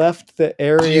like left the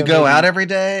area. Do you go out every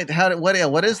day?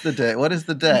 What is the day? What is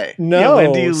the day? No,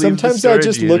 when do you leave sometimes I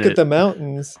just look at the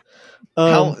mountains.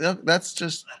 That's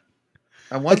just.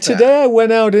 I want today that. I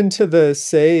went out into the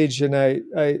sage and I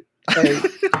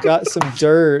got some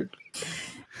dirt.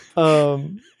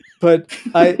 But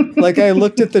I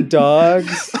looked at the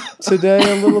dogs today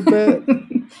a little bit.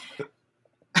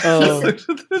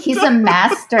 He's a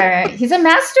master. He's a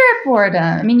master at boredom.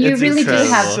 I mean, you really incredible.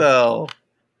 Do have. So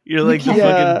you're like the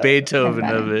fucking Beethoven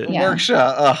of it. Yeah.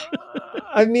 Workshop.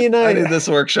 I mean, I need this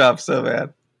workshop so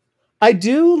bad. I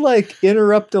do like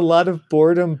interrupt a lot of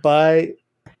boredom by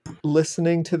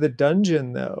listening to the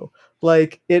dungeon, though.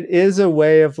 Like it is a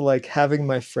way of like having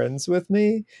my friends with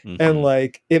me, and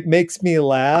like it makes me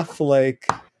laugh. Like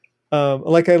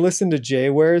I listened to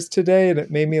Jay Wares today, and it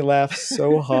made me laugh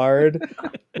so hard.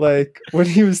 Like when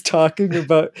he was talking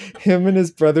about him and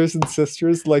his brothers and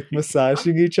sisters like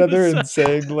massaging each other and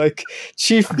saying like,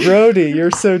 "Chief Brody, you're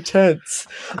so tense."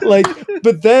 Like,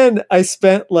 but then I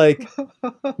spent like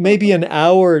maybe an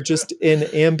hour just in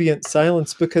ambient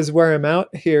silence because where I'm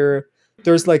out here,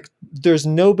 there's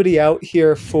nobody out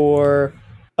here for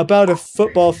about a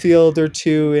football field or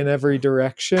two in every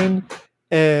direction,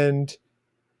 and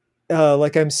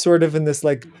like I'm sort of in this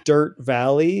like dirt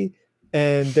valley,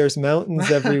 and there's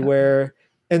mountains everywhere.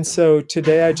 And so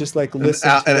today I just like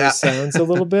listened to those sounds a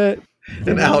little bit.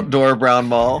 Outdoor brown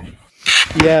mall.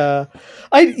 Yeah.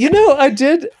 I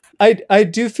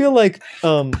do feel like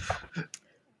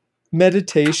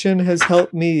meditation has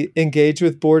helped me engage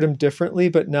with boredom differently,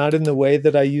 but not in the way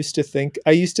that I used to think.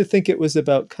 I used to think it was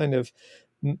about kind of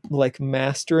like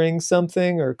mastering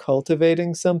something or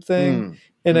cultivating something.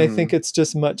 And I think it's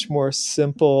just much more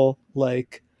simple,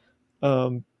 like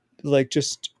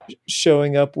just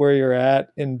showing up where you're at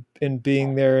and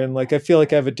being there. And like, I feel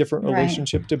like I have a different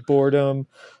relationship to boredom,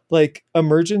 like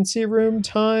emergency room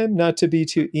time, not to be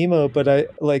too emo, but I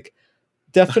like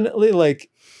definitely like,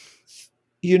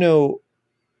 you know,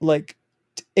 like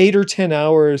 8 or 10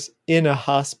 hours in a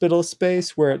hospital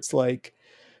space where it's like,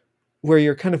 where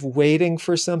you're kind of waiting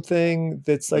for something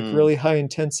that's like really high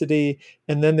intensity,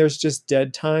 and then there's just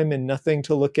dead time and nothing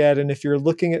to look at. And if you're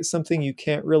looking at something, you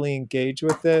can't really engage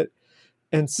with it.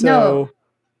 And so,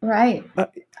 right.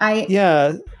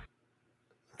 Yeah,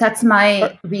 that's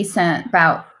my recent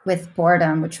bout with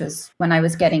boredom, which was when I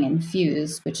was getting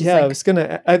infused, which is I was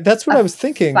that's what I was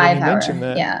thinking when you mentioned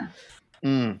that. Yeah.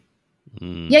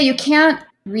 Yeah. You can't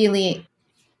really,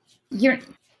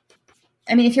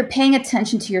 if you're paying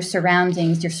attention to your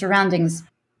surroundings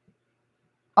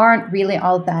aren't really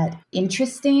all that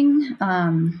interesting.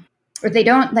 or they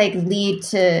don't like lead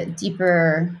to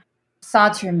deeper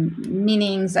thoughts or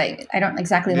meanings. I don't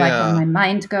exactly like where my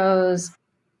mind goes,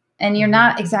 and you're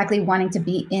not exactly wanting to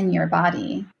be in your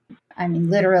body. I mean,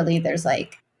 literally, there's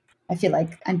like, I feel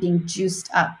like I'm being juiced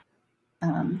up.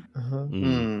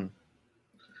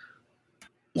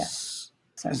 Yes.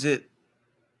 So. Is it?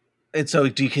 And so,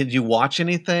 can you watch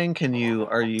anything?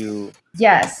 Are you?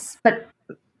 Yes, but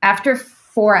after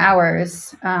 4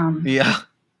 hours, I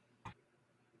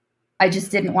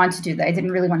just didn't want to do that. I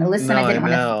didn't really want to listen. I didn't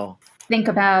want to think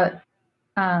about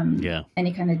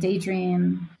any kind of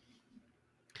daydream.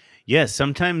 Yeah,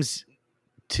 sometimes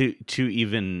to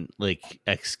even like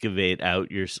excavate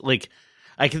out your like.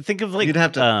 I can think of like you'd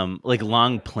have to, like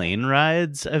long plane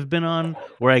rides I've been on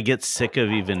where I get sick of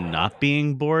even not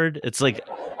being bored. It's like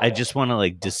I just want to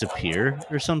like disappear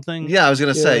or something. Yeah, I was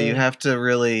gonna say you have to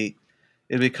really.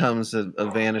 It becomes a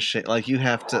vanishing. Like you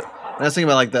have to. And I was thinking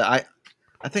about like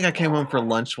I think I came home for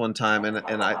lunch one time and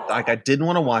I didn't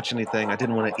want to watch anything. I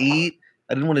didn't want to eat.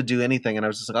 I didn't want to do anything. And I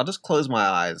was just like, I'll just close my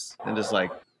eyes and just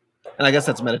like. And I guess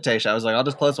that's meditation. I was like, I'll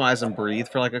just close my eyes and breathe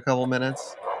for like a couple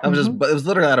minutes. But it was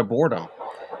literally out of boredom.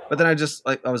 But then I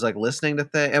was like listening to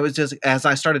things. It was just as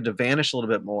I started to vanish a little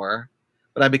bit more,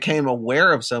 but I became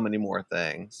aware of so many more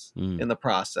things in the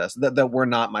process that were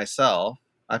not myself.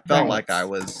 I felt like I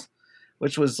was,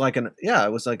 which was like it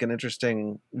was like an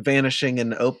interesting vanishing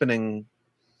and opening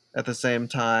at the same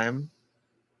time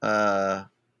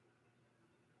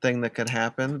thing that could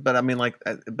happen. But I mean,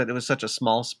 but it was such a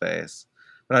small space.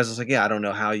 But I was just like, I don't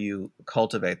know how you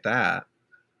cultivate that,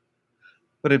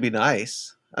 but it'd be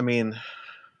nice. I mean.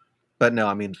 But no,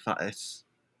 I mean, it's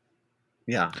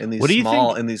in these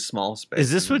small spaces.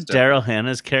 Is this what Daryl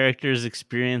Hannah's character is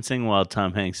experiencing while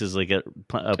Tom Hanks is like at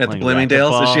the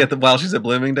Bloomingdale's? Is she while she's at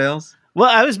Bloomingdale's? Well,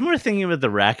 I was more thinking about the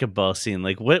racquetball scene.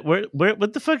 Like, what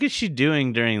the fuck is she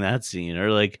doing during that scene?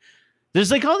 Or like, there's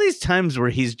like all these times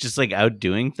where he's just like out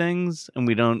doing things and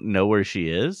we don't know where she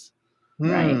is.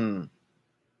 Right.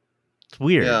 It's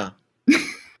weird. Yeah.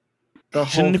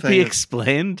 Shouldn't it be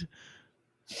explained?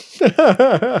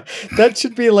 That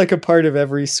should be like a part of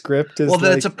every script. Is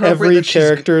like every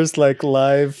character's like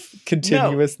live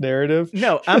continuous narrative.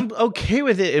 No, I'm okay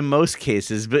with it in most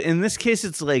cases, but in this case,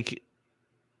 it's like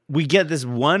we get this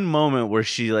one moment where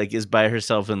she like is by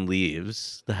herself and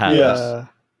leaves the house,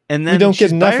 and then we don't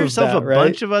get enough by herself of that, a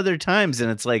bunch of other times, and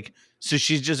it's like, so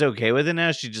she's just okay with it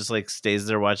now. She just like stays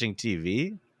there watching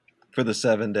TV for the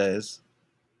 7 days.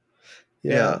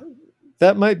 Yeah,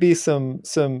 that might be some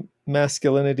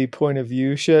masculinity point of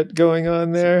view shit going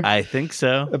on there. I think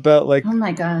so. About like, oh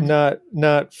my God,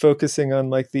 not focusing on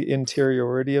like the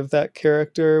interiority of that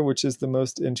character, which is the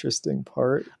most interesting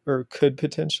part, or could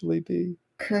potentially be.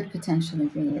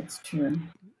 It's true.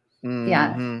 Mm-hmm.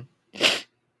 Yeah.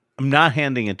 I'm not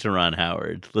handing it to Ron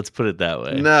Howard. Let's put it that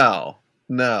way. No.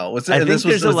 I think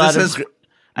there's a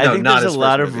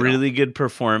lot of really good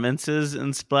performances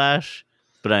in Splash,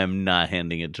 but I am not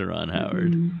handing it to Ron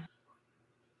Howard. Mm-hmm.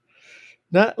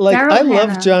 Not like I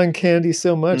love John Candy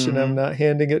so much, and I'm not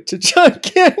handing it to John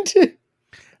Candy.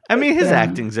 I mean, his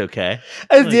acting's okay.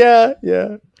 Yeah.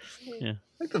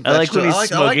 I like when he's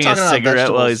smoking a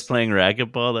cigarette while he's playing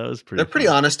racquetball. That was pretty. They're pretty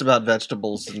honest about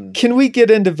vegetables. Can we get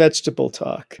into vegetable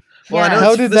talk? Well, I know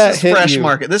how did that hit fresh you?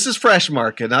 Market. This is fresh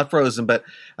market, not frozen. But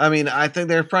I mean, I think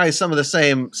there are probably some of the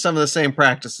same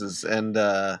practices and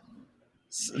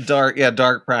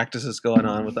dark practices going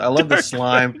on with. I love the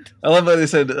slime. I love how they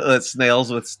said snails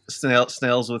with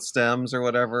stems or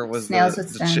whatever was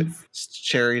the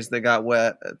cherries that got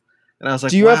wet. And I was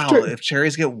like, wow, if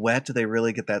cherries get wet, do they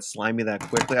really get that slimy that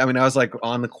quickly? I mean, I was like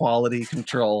on the quality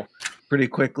control pretty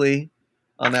quickly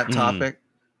on that topic.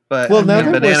 But now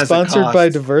that we're sponsored by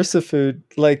Diversifood,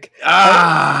 like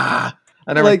I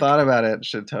never thought about it.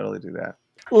 Should totally do that.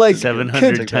 Like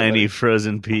 700 tiny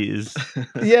frozen peas.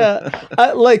 Yeah,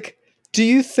 do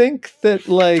you think that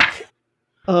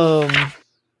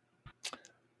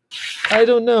I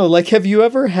don't know. Like, have you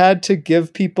ever had to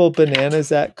give people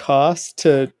bananas at cost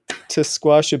to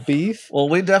squash a beef? Well,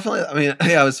 we definitely. I mean,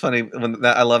 it was funny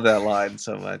I love that line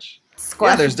so much.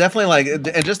 Yeah, there's definitely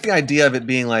and just the idea of it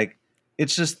being like,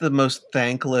 it's just the most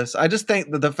thankless. I just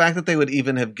think that the fact that they would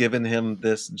even have given him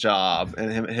this job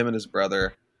and him and his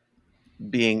brother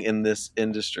being in this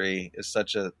industry is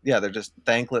such a they're just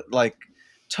thankless. Like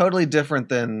totally different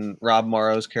than Rob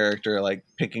Morrow's character, like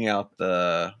picking out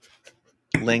the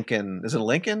Lincoln. Is it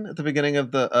Lincoln at the beginning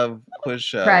of Quiz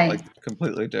Show? Right. Like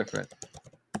completely different.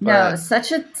 No,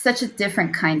 such a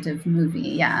different kind of movie.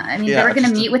 Yeah. I mean, they were going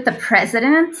to meet with the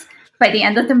president by the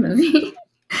end of the movie,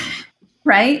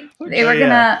 right? They were going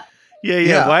to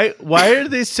Yeah. Why are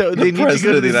they so? They need to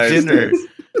go to this dinner.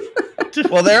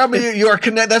 Well, there. I mean, you are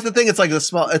connected. That's the thing. It's like the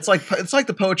small. It's like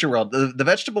the poetry world. The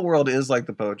vegetable world is like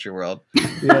the poetry world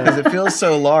because it feels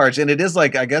so large, and it is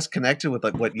like I guess connected with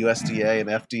like what USDA and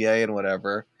FDA and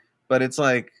whatever. But it's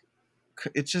like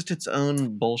it's just its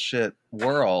own bullshit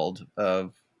world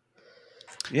of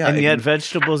and yet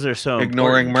vegetables are so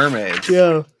ignoring important. Mermaids.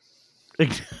 Yeah,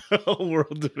 a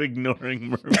world of ignoring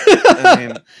mermaids. I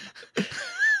mean.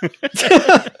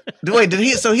 Wait, did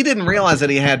he? So he didn't realize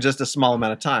that he had just a small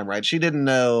amount of time, right? She didn't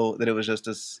know that it was just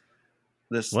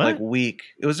this like week.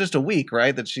 It was just a week,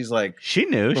 right? That she's like she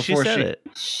knew. She said it.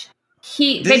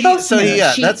 They both knew.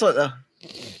 Yeah, that's what.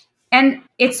 And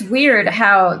it's weird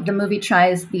how the movie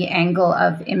tries the angle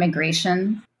of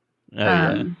immigration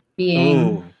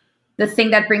being the thing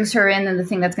that brings her in and the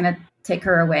thing that's going to take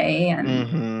her away,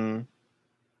 and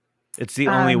it's the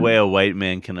only way a white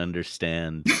man can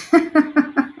understand.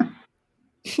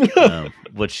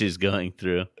 What she's going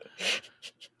through.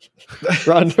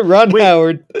 Ron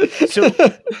Howard. So,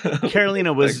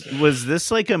 Carolina, was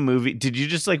this like a movie? Did you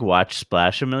just like watch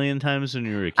Splash a million times when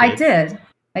you were a kid?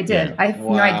 I did. Yeah.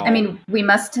 Wow. I mean, we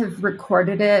must have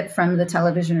recorded it from the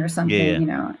television or something,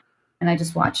 and I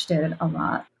just watched it a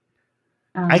lot.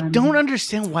 I don't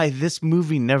understand why this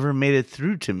movie never made it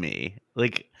through to me.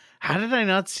 Like, how did I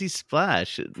not see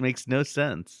Splash? It makes no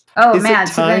sense. Oh, man.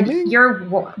 So then you're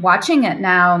watching it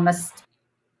now.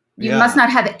 You must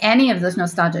not have any of those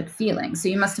nostalgic feelings. So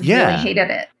you must have really hated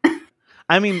it.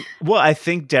 I mean, well, I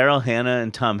think Daryl Hannah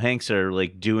and Tom Hanks are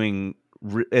like doing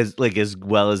as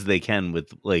well as they can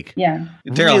with like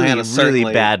Daryl Hannah's really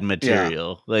bad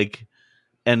material. Like,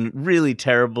 and really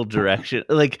terrible direction.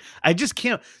 Like, I just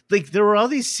can't. Like, there were all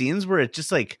these scenes where it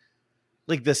just like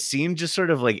the scene just sort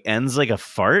of like ends like a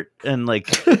fart and like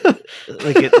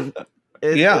it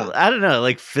I don't know,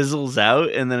 like fizzles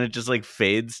out and then it just like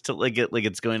fades to like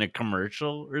it's going to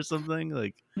commercial or something.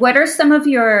 Like, what are some of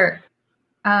your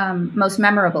most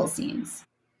memorable scenes?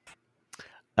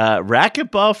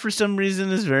 Racquetball for some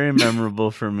reason is very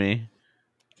memorable for me.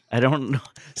 I don't know,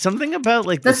 something about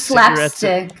like the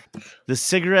slapstick, the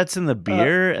cigarettes and the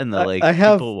beer and the like.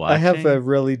 people watching. I have a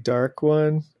really dark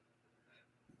one.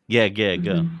 Yeah,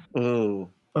 go. Ooh.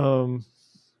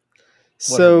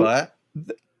 So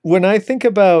when I think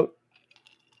about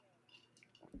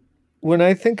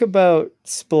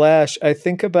Splash, I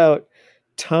think about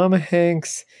Tom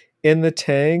Hanks in the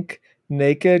tank,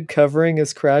 naked, covering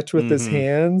his crotch with his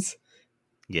hands.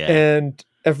 Yeah. And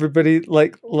everybody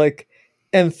like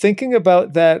and thinking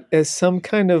about that as some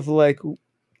kind of like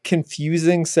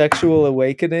confusing sexual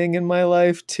awakening in my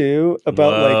life too,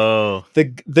 about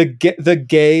like the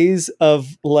gaze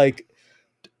of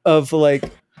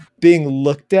being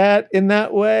looked at in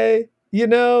that way,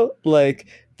 like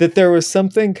that there was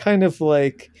something kind of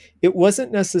like it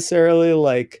wasn't necessarily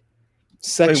like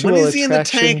sexual. When is he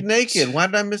attraction. In the tank naked? Why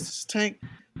did I miss this tank?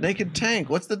 Naked tank.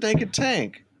 What's the naked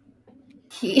tank?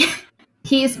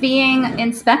 He's being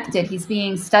inspected. He's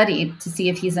being studied to see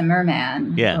if he's a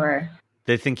merman. Yeah. Or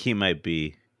they think he might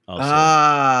be also.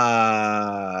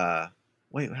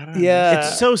 Wait, how did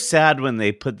It's so sad when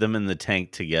they put them in the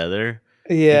tank together.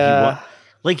 Yeah.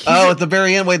 At the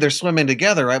very end, they're swimming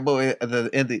together, right? But I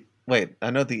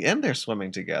know at the end they're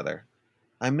swimming together.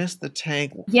 I missed the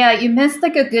tank. Yeah, you missed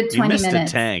like a good 20 minutes. You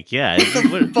missed the tank, yeah.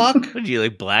 What the fuck? What, did you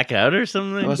like black out or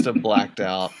something? I must have blacked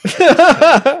out.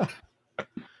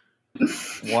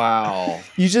 Wow.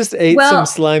 You just ate some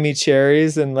slimy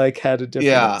cherries and like had a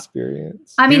different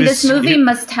experience. I mean, this movie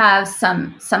must have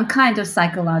some kind of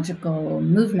psychological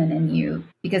movement in you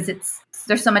because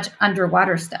there's so much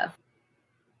underwater stuff.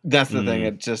 That's the thing.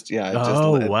 It just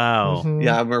wow.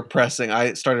 Yeah, I'm repressing.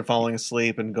 I started falling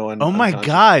asleep and going. Oh my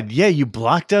god! Yeah, you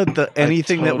blocked out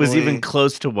anything that was even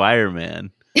close to Wireman.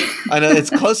 I know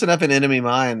it's close enough in Enemy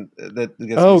Mine that.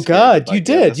 Oh god, you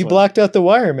did! You blocked out the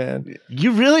Wireman.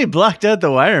 You really blocked out the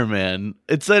Wireman.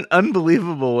 It's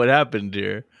unbelievable what happened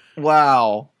here.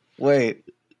 Wow. Wait,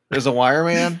 there's a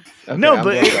Wireman? Okay, no,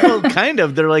 but kind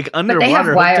of. They're like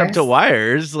underwater, hooked up to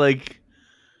wires, like.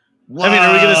 Whoa. I mean,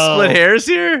 are we going to split hairs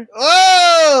here?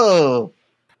 Oh!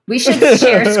 We should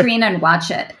share screen and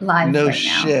watch it live right now. No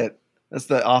shit. That's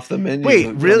the off the menu. Wait,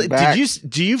 really?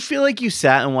 Do you feel like you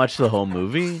sat and watched the whole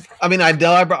movie? I mean, I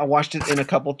know I watched it in a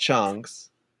couple chunks.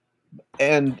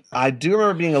 And I do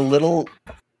remember being a little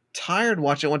tired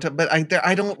watching it one time, but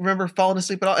I don't remember falling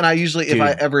asleep at all. And I usually, if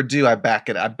I ever do, I back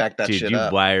that shit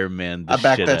up. You Wireman the I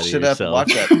back shit that out shit of up and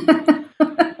yourself. watch that.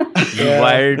 You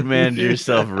Wireman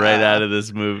yourself right out of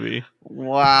this movie.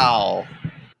 Wow.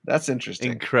 That's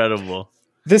interesting. Incredible.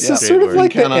 This is sort of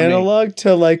like the analog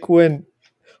to like when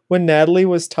when Natalie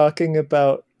was talking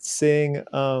about seeing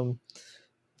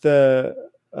the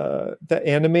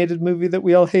animated movie that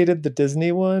we all hated, the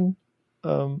Disney one.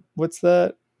 What's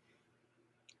that?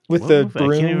 With the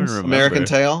brooms? American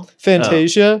Tail?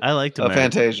 Fantasia? I liked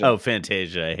Fantasia. Oh,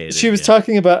 Fantasia. I hated it. She was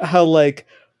talking about how like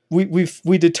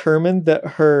we determined that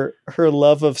her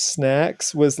love of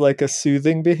snacks was like a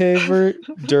soothing behavior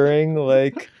during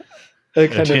like a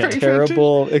kind of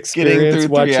terrible experience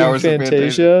watching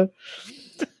Fantasia.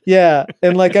 Yeah,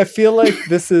 and like I feel like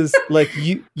this is like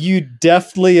you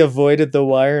deftly avoided the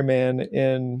Wireman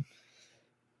in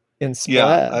Splash.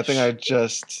 Yeah, I think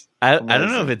I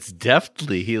don't know if it's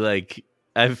deftly. He like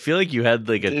I feel like you had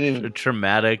like a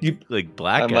traumatic like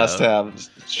blackout. I must have.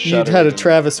 You'd had a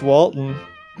Travis Walton.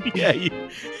 Yeah.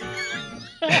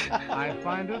 I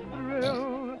find a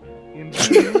thrill in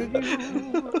being with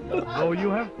you, though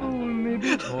you have fooled me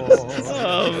before.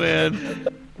 Oh man.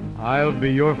 I'll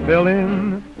be your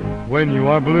fill-in when you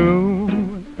are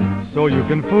blue, so you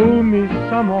can fool me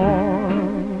some more.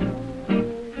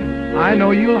 I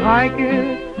know you'll hike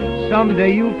it,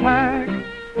 someday you'll pack,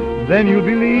 then you'll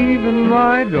be leaving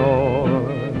my door.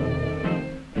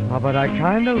 But I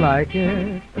kinda like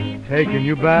it, taking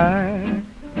you back,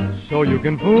 so you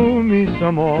can fool me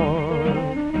some more.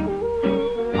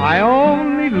 I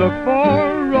only look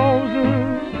for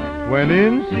roses when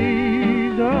in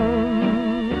season.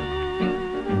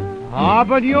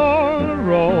 But you're a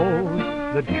rose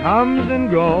that comes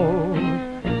and goes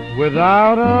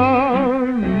without a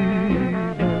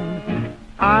reason.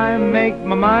 I make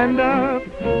my mind up,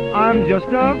 I'm just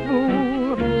a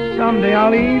fool. Someday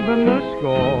I'll even the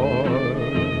score,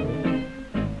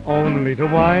 only to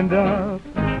wind up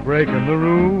breaking the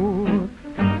rule,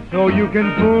 so you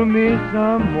can fool me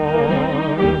some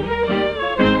more.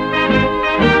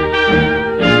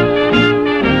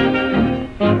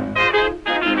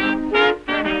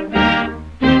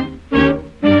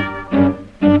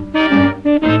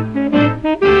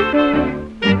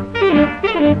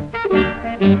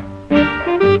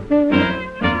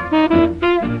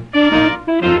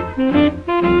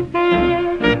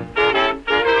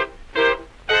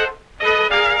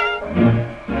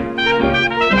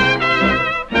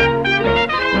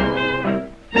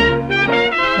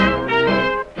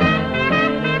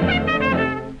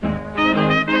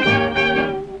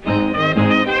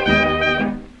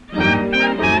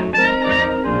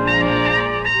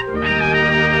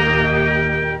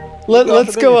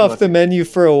 Let's go off the menu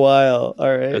for a while.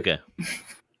 All right. Okay.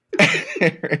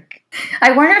 Eric.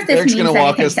 I wonder if this Eric's means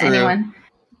walk anything us to through. anyone.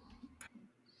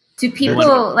 Do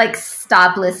people like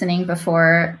stop listening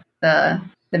before the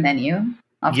menu?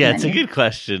 Yeah, it's a good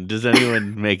question. Does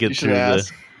anyone make it through the?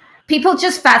 People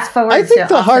just fast forward. I think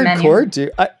to the hardcore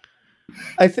do.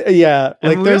 Yeah,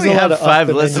 like we there's only a lot have of 5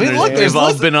 listeners. I mean, look, they've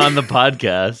all been on the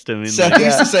podcast. I mean, Seth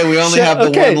used to say we only have the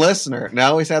one listener.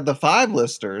 Now he's had the 5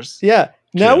 listeners. Yeah.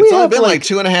 Now it's we only have been like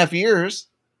 2.5 years.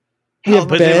 But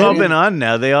they've all been on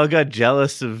now. They all got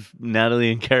jealous of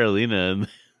Natalie and Carolina.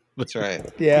 That's right.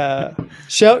 Yeah.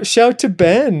 Shout to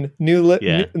Ben, newly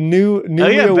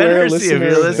aware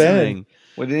listener of Ben.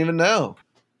 We didn't even know.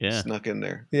 Yeah. Snuck in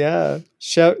there. Yeah.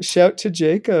 Shout to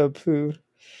Jacob, who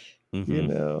you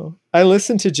know. I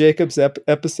listened to Jacob's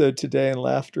episode today and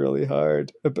laughed really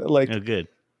hard. Like, oh, good.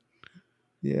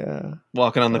 Yeah.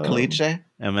 Walking on the Caliche?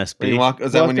 MSB.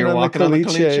 Is that when you're walking on the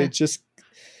Caliche?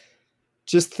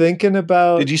 Just thinking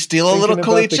about. Did you steal a little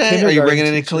Caliche? Are you bringing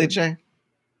any Caliche?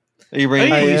 Are you bringing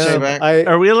Caliche back?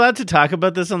 Are we allowed to talk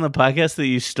about this on the podcast that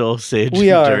you stole sage and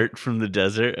dirt from the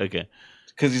desert? Okay.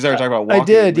 Because you started talking about walking. I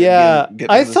did, yeah.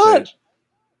 I thought.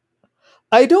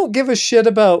 I don't give a shit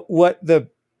about what the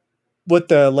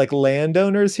like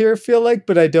landowners here feel like,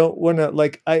 but I don't want to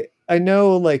like I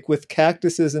know like with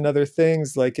cactuses and other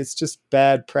things, like it's just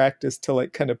bad practice to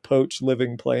like kind of poach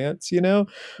living plants, you know?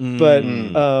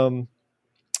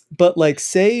 But like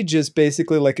sage is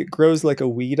basically like it grows like a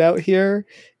weed out here.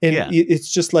 And it's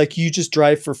just like you just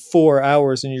drive for 4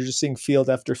 hours and you're just seeing field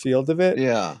after field of it.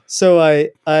 Yeah. So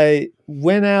I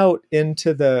went out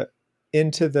into the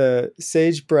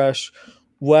sagebrush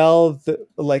while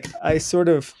I sort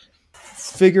of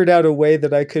figured out a way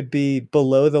that I could be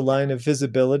below the line of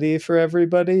visibility for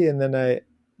everybody. And then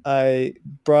I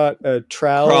brought a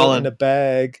trowel and a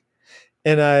bag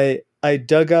and I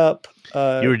dug up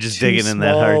you were just digging in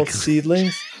that hard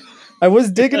seedlings. I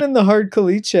was digging in the hard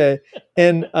caliche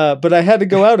and but I had to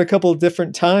go out a couple of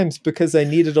different times because I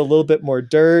needed a little bit more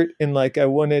dirt and like I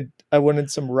wanted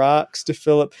some rocks to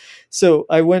fill up. So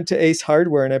I went to Ace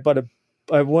Hardware and I bought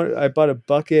bought a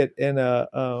bucket and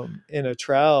a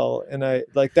trowel, and I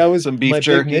like that was my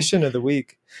big mission of the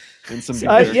week. And some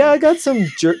I got some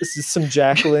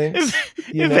Jack Links.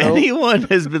 If anyone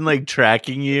has been like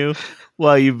tracking you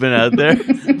while you've been out there,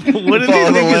 what do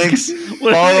you think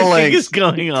is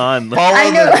going on?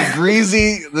 Follow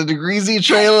the greasy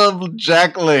trail of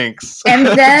Jack Links. And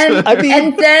then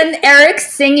and then Eric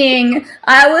singing,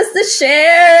 "I was the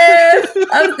sheriff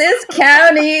of this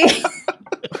county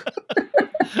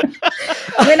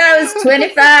when I was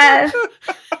 25.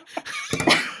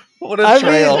 What a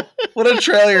trail. What a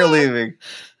trail you're leaving.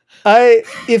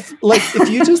 If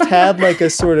you just had like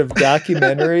a sort of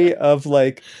documentary of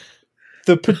like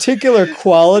the particular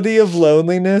quality of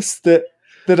loneliness that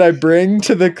I bring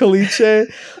to the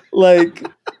Caliche, like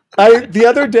the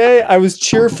other day I was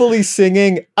cheerfully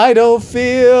singing, "I don't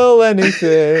feel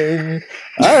anything.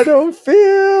 I don't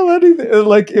feel anything."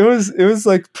 Like it was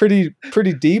like pretty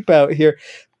deep out here.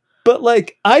 But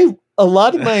like a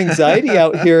lot of my anxiety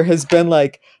out here has been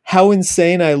like how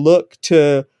insane I look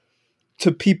to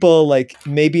people like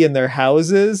maybe in their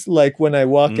houses, like when I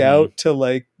walk out to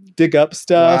like dig up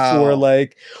stuff,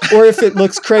 or if it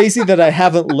looks crazy that I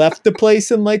haven't left the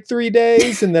place in like 3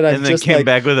 days, and that I just came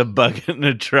back with a bucket and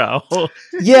a trowel.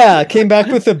 Yeah, came back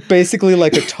with basically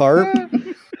like a tarp,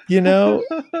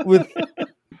 with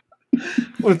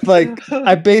like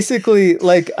I basically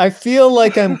like I feel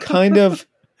like I'm kind of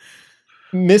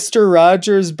Mr.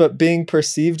 Rogers, but being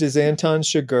perceived as Anton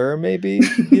Chigurh, maybe,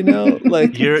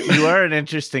 like you are an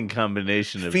interesting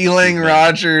combination of feeling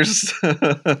Rogers.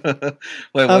 I'm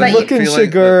looking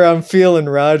Chigurh, I'm feeling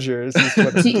Rogers. Is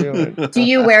what I'm doing. Do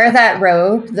you wear that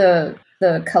robe, the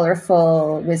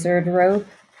colorful wizard robe?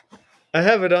 I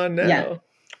have it on now. Yeah.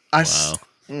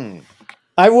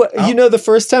 The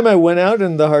first time I went out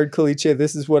in the hard Caliche,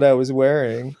 this is what I was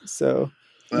wearing. So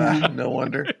no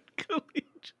wonder.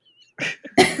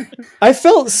 I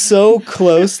felt so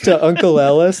close to Uncle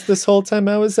Ellis this whole time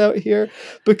I was out here,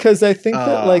 because I think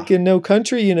that like in No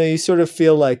Country, you sort of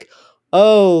feel like,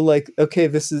 oh, like, okay,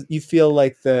 you feel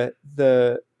like the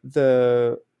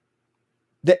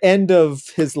end of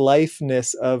his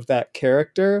lifeness of that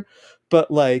character.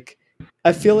 But like,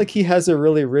 I feel like he has a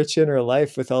really rich inner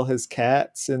life with all his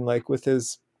cats and like with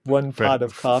his pot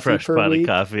of coffee fresh per pot week. Of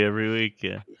coffee every week.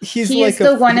 Yeah. He is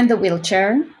the one in the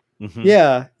wheelchair. Mm-hmm.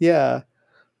 Yeah.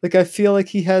 Like I feel like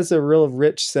he has a real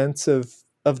rich sense of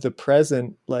the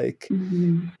present, like,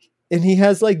 and he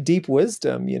has like deep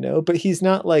wisdom, but he's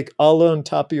not like all on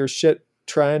top of your shit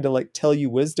trying to like tell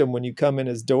you wisdom when you come in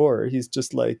his door. He's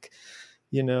just like,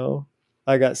 I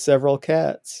got several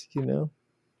cats, True.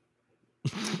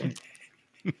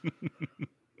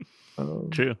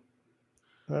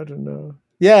 I don't know.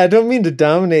 Yeah, I don't mean to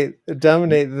dominate the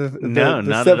not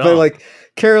stuff, at all. but like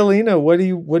Carolina, what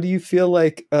do you feel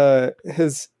like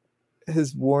has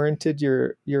warranted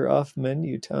your off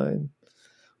menu time?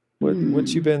 What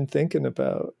you been thinking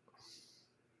about?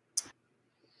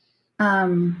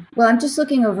 Well, I'm just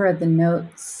looking over the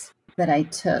notes that I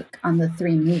took on the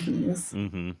 3 movies,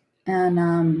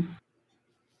 and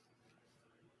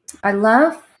I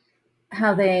love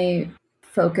how they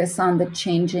focus on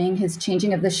his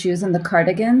changing of the shoes and the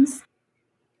cardigans.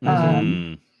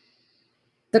 The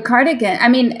cardigan, I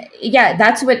mean, yeah,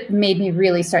 that's what made me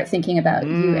really start thinking about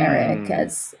you, Eric,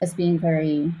 as being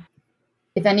very,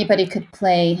 if anybody could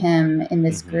play him in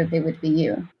this group, it would be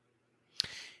you.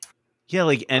 Yeah,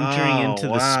 like entering into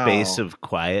the space of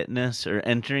quietness, or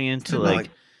entering into like,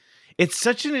 it's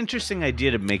such an interesting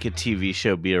idea to make a TV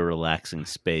show be a relaxing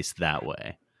space that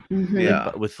way. Yeah.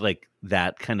 But with like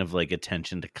that kind of like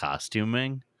attention to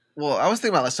costuming. Well, I was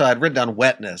thinking about, so I'd written down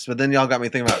wetness, but then y'all got me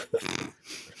thinking about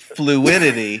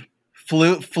fluidity.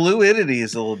 Fluidity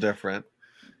is a little different.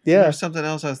 Yeah. There's something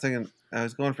else I was thinking. I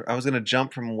was going to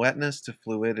jump from wetness to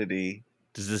fluidity.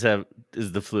 Is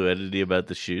the fluidity about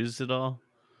the shoes at all?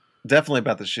 Definitely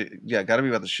about the shoe. Yeah, got to be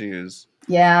about the shoes.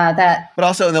 Yeah, that. But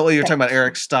also in the way you're talking about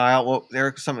Eric's style. Well,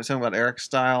 something about Eric's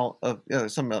style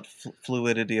there's something about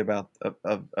fluidity about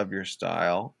of your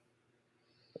style,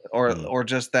 or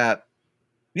just that.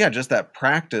 Yeah, just that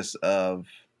practice of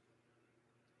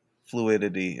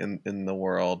fluidity in the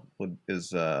world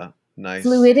is nice.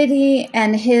 Fluidity,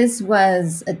 and his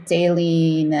was a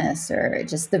dailiness, or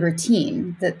just the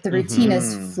routine. The routine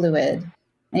is fluid,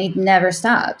 and he never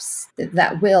stops.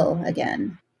 That will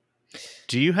again.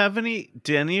 Do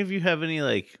any of you have any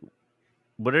like,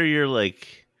 what are your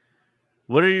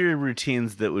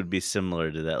routines that would be similar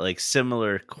to that? Like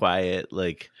similar, quiet,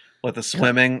 like What, the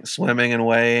swimming and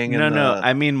weighing? No.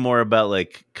 I mean more about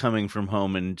like coming from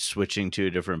home and switching to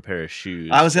a different pair of shoes.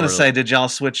 I was gonna say, do y'all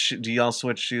switch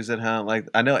shoes at home? Like,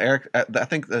 I know Eric. I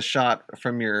think the shot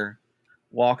from your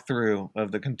walkthrough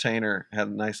of the container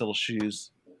had nice little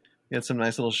shoes. You had some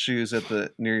nice little shoes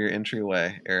near your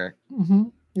entryway, Eric. Mm-hmm.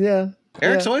 Yeah.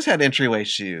 Eric's always had entryway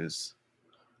shoes.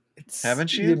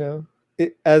 Haven't you? You know,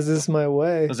 as is my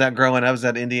way. Was that growing up? Was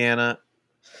that Indiana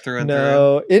through and through?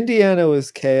 No, Indiana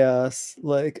was chaos.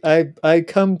 Like I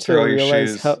come to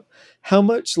realize how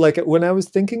much, like, when I was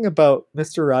thinking about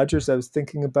Mr. Rogers, I was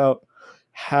thinking about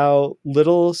how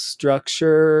little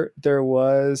structure there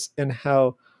was and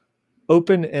how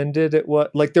open-ended it was.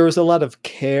 Like, there was a lot of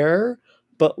care,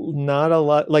 but not a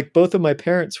lot. Like, both of my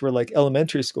parents were like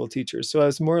elementary school teachers, so I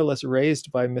was more or less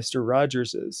raised by Mr.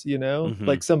 Rogers's,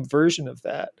 like some version of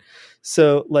that.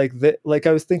 So like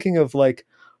I was thinking of, like,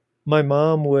 my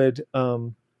mom would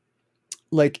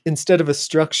like, instead of a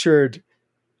structured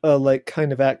like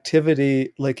kind of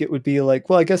activity, like, it would be like,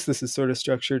 well, I guess this is sort of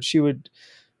structured. She would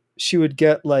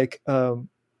get like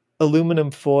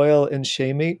aluminum foil and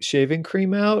shaving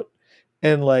cream out,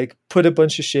 and like put a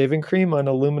bunch of shaving cream on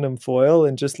aluminum foil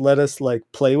and just let us like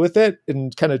play with it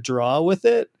and kind of draw with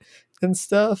it and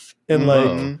stuff. And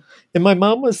like, and my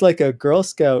mom was like a Girl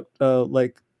Scout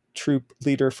like troop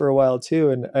leader for a while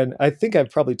too, and I think I've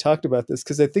probably talked about this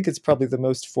because I think it's probably the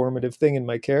most formative thing in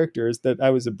my character is that I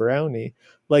was a brownie.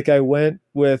 Like, I went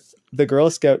with the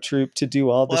Girl Scout troop to do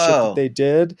all the shit that they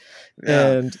did,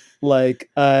 and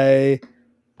like I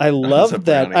loved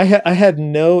that. I had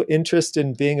no interest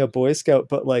in being a Boy Scout,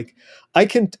 but like I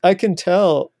can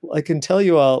tell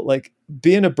you all, like,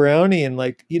 being a brownie in,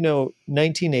 like,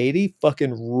 1980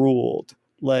 fucking ruled.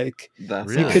 Like,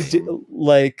 that's you could do,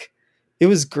 like, it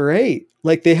was great.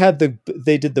 Like, they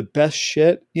did the best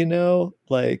shit,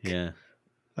 like, yeah.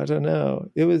 I don't know.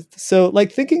 It was so,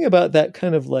 like, thinking about that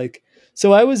kind of like,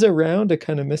 so I was around a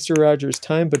kind of Mr. Rogers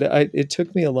time, but it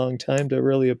took me a long time to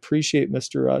really appreciate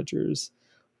Mr. Rogers,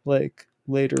 like,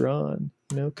 later on,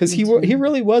 because he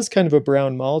really was kind of a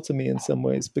brown mall to me in some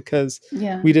ways, because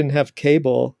we didn't have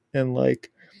cable, and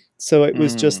like, so it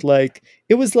was just like,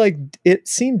 it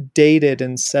seemed dated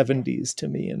in 70s to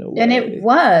me in a way. And it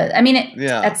was. I mean,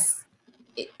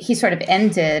 he sort of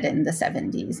ended in the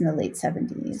 70s, in the late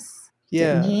 70s.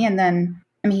 Yeah. Didn't he? And then,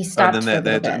 I mean, he stopped for a little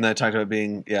bit. And they talked about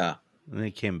being, And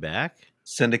they came back?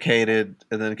 Syndicated,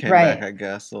 and then came back, I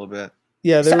guess, a little bit.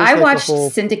 Yeah. So I watched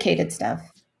syndicated stuff.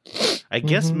 I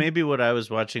guess maybe what I was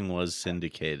watching was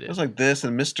syndicated. It was like this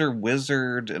and Mr.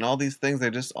 Wizard and all these things. They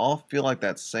just all feel like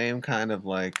that same kind of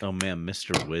like. Oh man,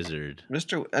 Mr. Wizard.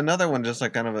 Another one just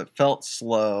like kind of, it felt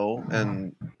slow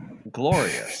and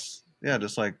glorious. Yeah,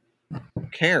 just like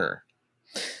care.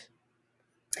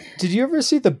 Did you ever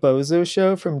see the Bozo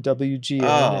Show from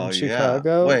WGN in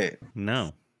Chicago? Wait,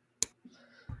 no.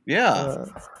 Yeah,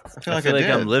 I feel like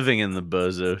I'm living in the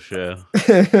Bozo Show.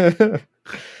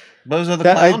 Bozo the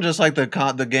Clown, just like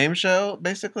the game show,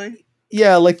 basically.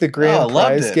 Yeah, like the grand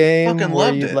prize game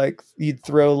where you'd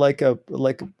throw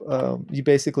you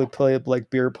basically play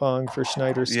like beer pong for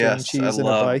Schneider string cheese and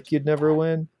a bike you'd never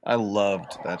win. I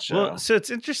loved that show. Well, so it's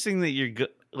interesting that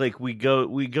we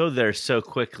go there so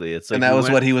quickly. It's like, and that was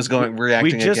what he was reacting.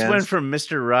 We just went from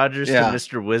Mr. Rogers to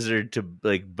Mr. Wizard to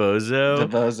like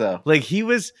Bozo. Like, he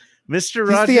was. Mr.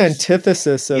 Rogers, he's the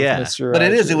antithesis of Mr. Rogers. But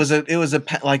it was a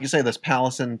like you say, this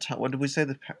Palace in Time. What did we say?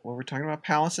 What we're talking about?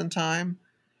 Palace in Time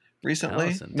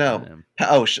recently? The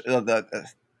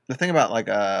thing about, like,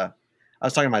 I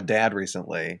was talking to my dad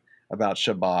recently about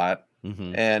Shabbat,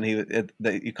 and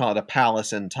you call it a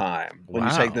palace in time. When you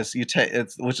take this,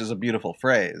 which is a beautiful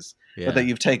phrase, but that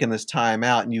you've taken this time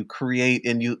out and you create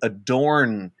and you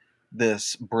adorn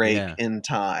this break in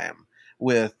time.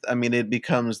 It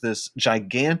becomes this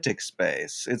gigantic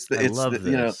space.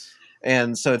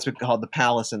 And so it's called the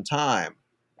Palace in Time.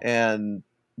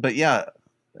 But it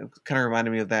kind of reminded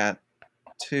me of that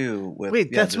too.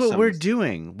 That's what we're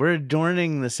doing. We're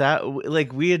adorning this out.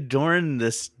 Like, we adorn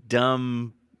this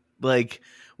dumb, like,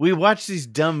 we watch these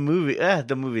dumb movies.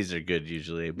 The movies are good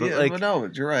usually, but no,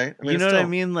 you're right. I mean, what I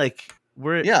mean? Like,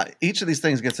 each of these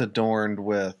things gets adorned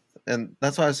with, and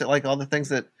that's why I say, like, all the things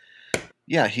that.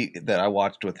 That I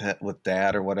watched with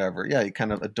Dad or whatever. Yeah, you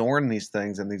kind of adorn these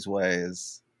things in these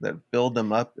ways that build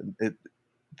them up.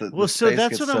 So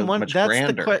that's what I'm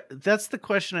wondering. That's the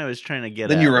question I was trying to get.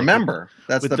 Then you remember.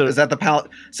 Is that the palace?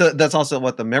 So that's also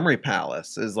what the memory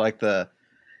palace is like.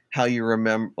 How you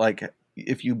remember, like,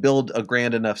 if you build a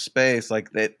grand enough space,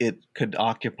 like that, it could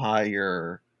occupy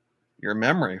your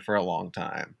memory for a long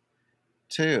time,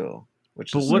 too.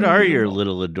 What are your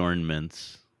little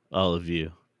adornments, all of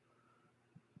you?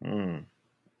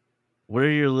 What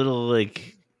are your little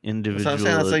like individual? That's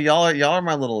what I'm saying. So y'all are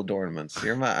my little adornments.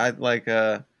 You're my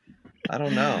I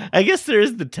don't know. I guess there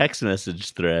is the text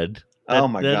message thread. Oh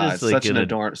my god, like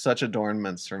such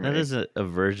adornments for me. That is a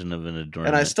version of an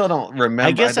adornment. And I still don't remember.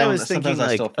 I guess I was thinking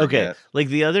like, okay, like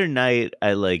the other night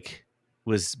I like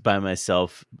was by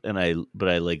myself and I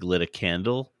like lit a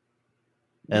candle.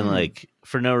 And like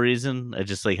for no reason, I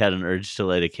just like had an urge to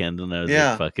light a candle and I was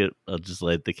like, fuck it, I'll just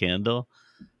light the candle.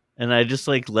 And I just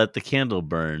like let the candle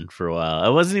burn for a while. I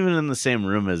wasn't even in the same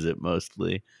room as it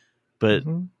mostly, but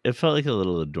it felt like a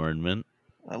little adornment.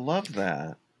 I love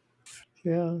that.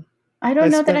 Yeah. I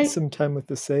don't know that I spent some time with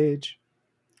the sage.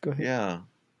 Go ahead. Yeah.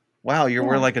 Wow,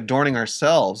 we're like adorning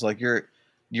ourselves. Like you're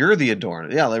the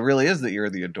adornment. Yeah, it really is that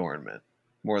you're the adornment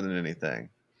more than anything.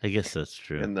 I guess that's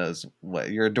true. In those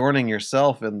you're adorning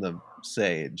yourself in the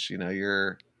sage. You know,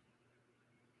 you're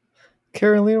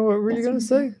Carolina, what were you going to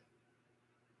say?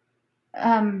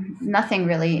 Nothing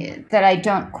really. That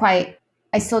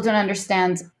I still don't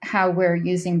understand how we're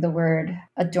using the word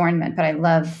adornment, but I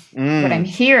love what I'm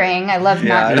hearing. I love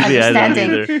not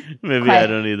understanding. Maybe I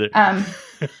don't either.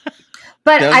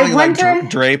 But I wonder, like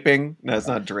draping. No, it's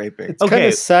not draping. It's kind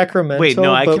of sacramental. Wait,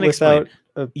 no, I can explain.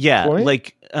 Point?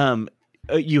 Like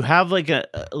you have like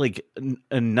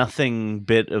a nothing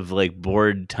bit of like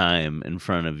board time in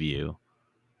front of you,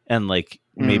 and like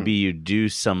maybe you do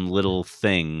some little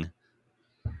thing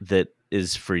that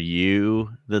is for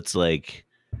you that's like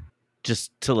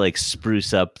just to like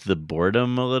spruce up the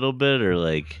boredom a little bit or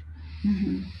like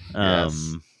I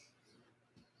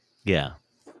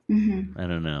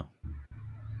don't know,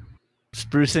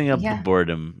 sprucing up the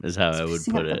boredom is how I would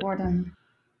put it. Boredom.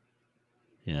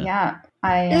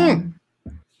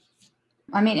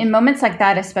 I mean, in moments like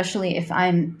that, especially if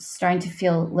I'm starting to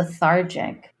feel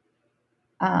lethargic,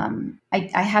 I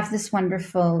have this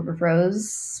wonderful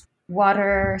rose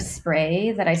water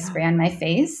spray that I spray on my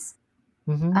face.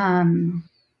 And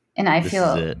I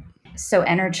feel so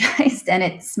energized, and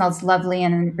it smells lovely,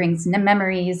 and it brings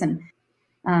memories, and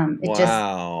it just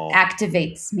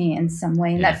activates me in some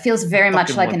way. And that feels very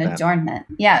much like an adornment.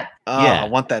 Yeah. I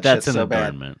want that. That's shit an so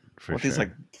adornment bad. for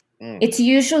sure. It's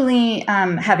usually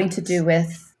having to do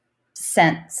with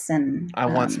scents, and I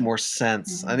want more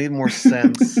scents. I need more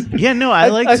scents. Yeah, no, I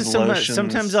like to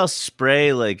sometimes I'll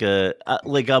spray like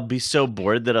I'll be so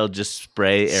bored that I'll just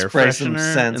spray air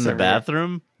freshener in the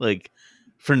bathroom, like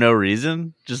for no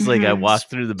reason. Just like I walk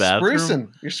through the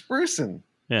bathroom. You're sprucing.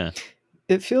 Yeah.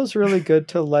 It feels really good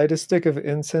to light a stick of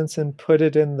incense and put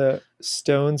it in the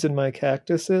stones in my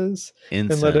cactuses and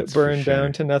let it burn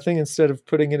down to nothing. Instead of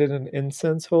putting it in an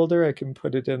incense holder, I can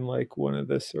put it in like one of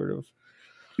the sort of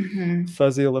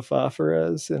fuzzy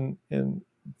lophoferas, and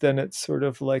then it's sort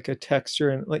of like a texture,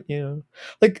 and like, you know,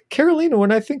 like Carolina,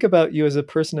 when I think about you as a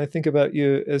person, I think about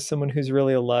you as someone who's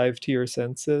really alive to your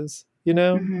senses, you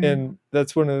know, and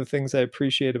that's one of the things I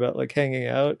appreciate about like hanging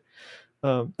out.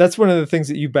 That's one of the things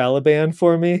that you Balaban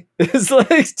for me is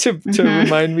like to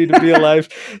remind me to be alive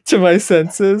to my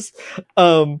senses.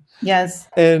 Yes.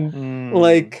 And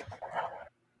like,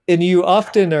 and you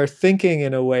often are thinking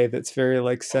in a way that's very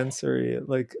like sensory,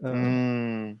 like,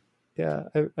 yeah,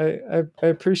 I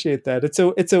appreciate that.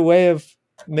 It's a way of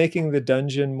making the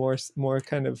dungeon more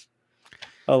kind of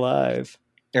alive.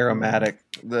 Aromatic,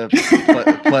 the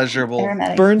pleasurable.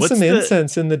 Aromatic. Burn some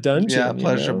incense in the dungeon. Yeah,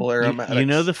 pleasurable aromatic. You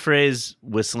know the phrase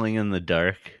 "whistling in the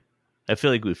dark"? I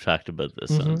feel like we've talked about this.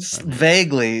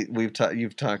 Vaguely, you've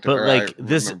talked about. But like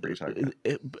this,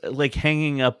 like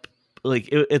hanging up, like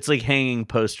it's like hanging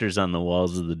posters on the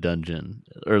walls of the dungeon,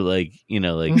 or like, you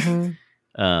know, like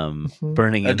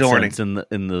burning incense in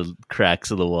the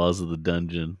cracks of the walls of the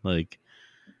dungeon. Like,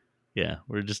 yeah,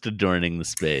 we're just adorning the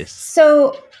space.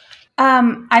 So.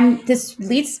 This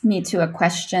leads me to a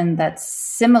question that's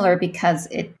similar because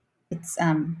it's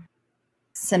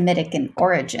Semitic in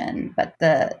origin, but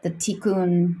the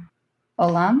Tikkun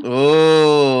Olam.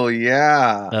 Oh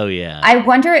yeah. I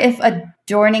wonder if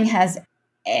adorning has,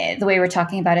 the way we're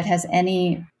talking about it, has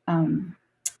any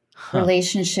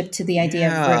relationship to the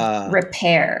idea of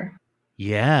repair.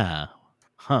 Yeah.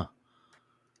 Huh.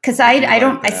 Because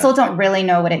I still don't really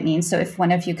know what it means. So if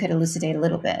one of you could elucidate a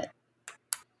little bit.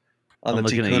 On the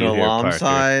Tikkun Olam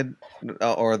side,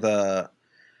 or the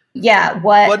what?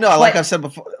 Well, no, like I've said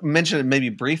before, mentioned it maybe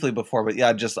briefly before, but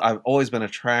yeah, I've always been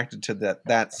attracted to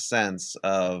that sense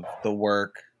of the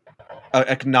work,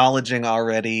 acknowledging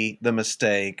already the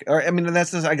mistake, or I mean,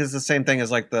 that's I guess the same thing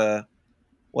as like the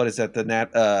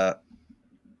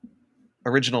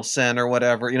original sin or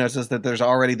whatever. You know, it says that there's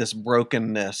already this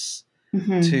brokenness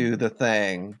to the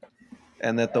thing,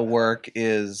 and that the work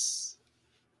is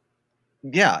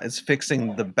it's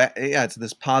fixing it's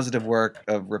this positive work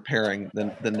of repairing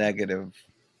the negative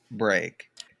break,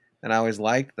 and I always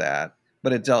liked that.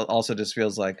 But it also just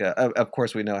feels like of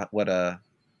course we know what a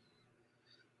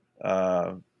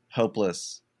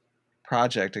hopeless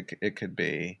project it could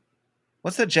be.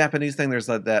 What's that Japanese thing? There's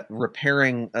that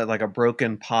repairing like a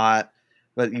broken pot,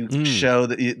 but you show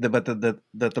that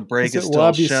the break is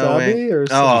still showing. Or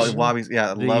wabi,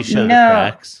 yeah, love the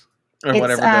cracks or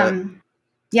whatever.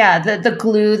 The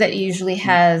glue that usually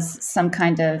has some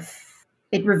kind of,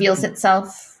 it reveals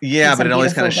itself. Yeah, but it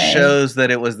always kind of shows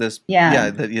that it was this.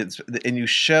 And you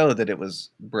show that it was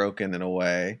broken in a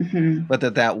way,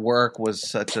 but that work was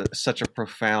such a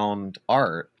profound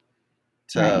art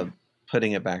to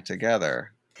putting it back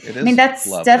together. It is. I mean, that's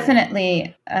lovely.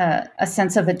 Definitely a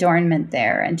sense of adornment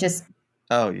there, and just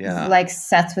like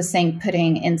Seth was saying,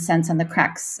 putting incense on the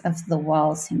cracks of the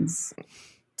wall seems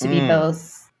to be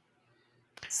both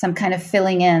some kind of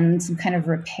filling in, some kind of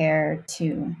repair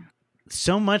too.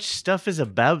 So much stuff is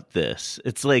about this.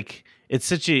 It's like it's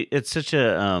such a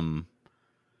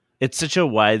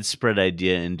widespread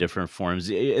idea in different forms.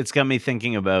 It's got me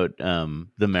thinking about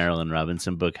the Marilyn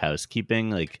Robinson book Housekeeping.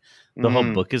 Like the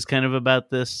whole book is kind of about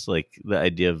this, like the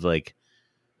idea of like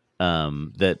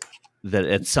that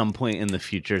at some point in the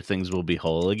future things will be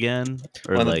whole again,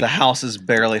 or like the house is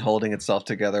barely holding itself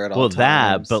together at all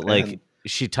times. But like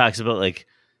she talks about like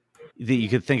that you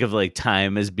could think of like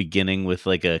time as beginning with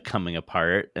like a coming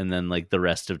apart, and then like the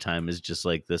rest of time is just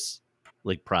like this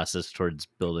like process towards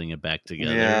building it back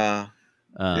together.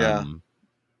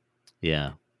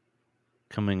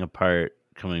 Coming apart,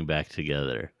 coming back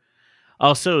together.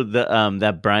 Also, the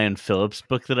that Brian Phillips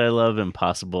book that I love,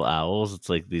 Impossible Owls. It's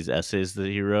like these essays that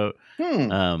he wrote.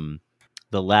 The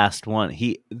last one,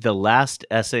 the last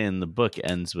essay in the book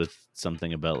ends with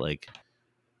something about like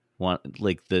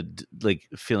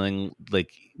feeling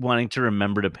like wanting to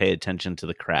remember to pay attention to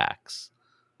the cracks,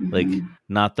 like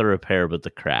not the repair but the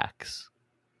cracks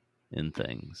in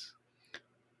things.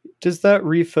 Does that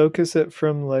refocus it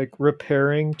from like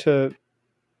repairing to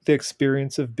the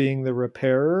experience of being the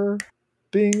repairer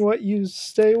being what you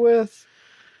stay with?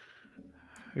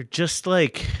 Or just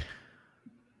like,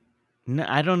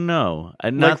 I don't know.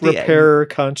 Not like repairer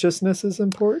consciousness is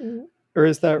important? Or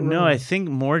is that wrong? No, I think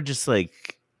more just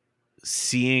like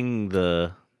seeing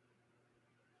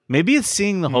maybe it's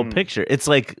seeing the whole picture. It's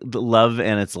like the love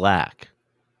and its lack,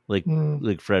 like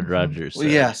Fred Rogers said. Well,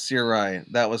 yes, you're right.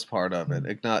 That was part of it.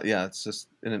 It's just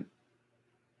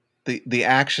the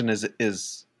action is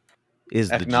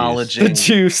acknowledging the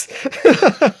juice.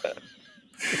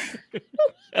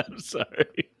 I'm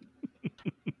sorry.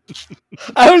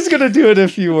 I was gonna do it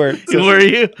if you weren't. Were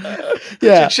you? Yeah. Put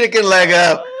your chicken leg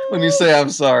up when you say I'm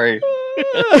sorry,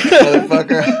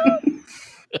 motherfucker.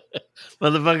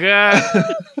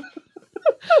 Motherfucker.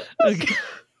 Okay.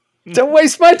 Don't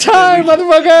waste my time,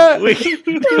 motherfucker.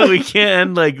 We can't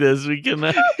end like this. We can't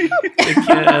end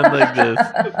like this.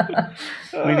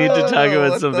 We need to talk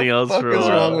about something else for a while. What's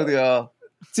wrong with y'all?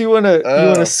 Do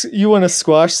you wanna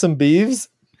squash some beeves?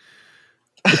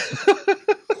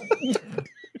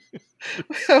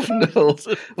 We have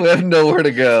nowhere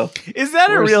to go. Is that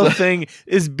a real thing?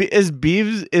 Is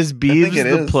beeves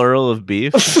the plural of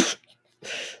beef?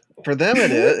 For them it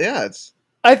is. Yeah, it's.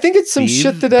 I think it's some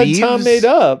shit that Ed Tom made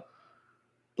up.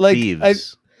 Like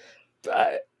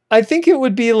I think it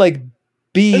would be like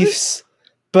beefs,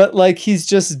 but like he's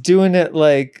just doing it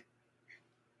like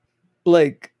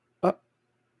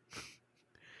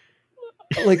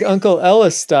Uncle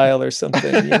Ellis style or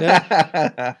something, you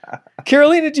know?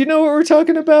 Carolina, do you know what we're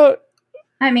talking about?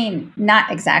 I mean,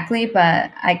 not exactly,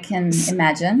 but I can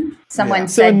imagine. Someone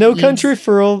said so in No Country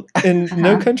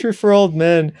for Old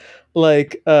Men,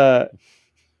 like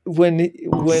when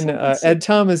Ed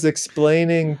Tom is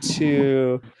explaining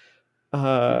to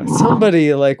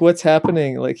somebody like what's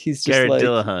happening, like he's just Garrett like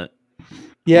Dillahunt.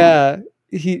 Yeah,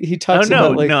 he talks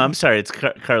about like I'm sorry, it's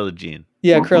Carla Jean.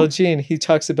 Yeah, Carla Jean. He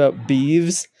talks about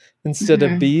beeves instead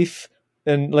of beef.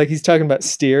 And like he's talking about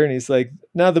steer, and he's like,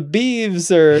 now the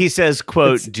beeves are. He says,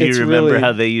 "quote Do you remember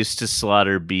how they used to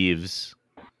slaughter beeves?"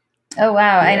 Oh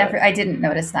wow, yeah. I didn't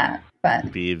notice that,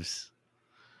 but beeves.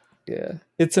 Yeah,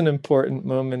 it's an important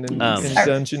moment in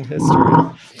dungeon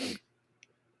history.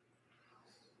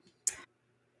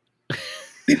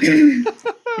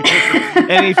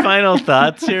 Any final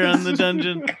thoughts here on the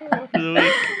dungeon for the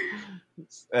week?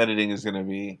 Editing is going to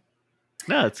be.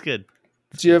 No, it's good.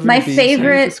 Do you have my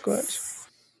favorite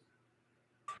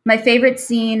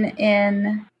scene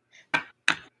in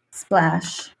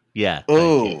Splash. Yeah.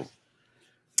 Oh.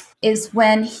 Is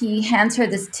when he hands her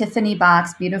this Tiffany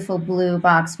box, beautiful blue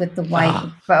box with the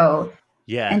white bow,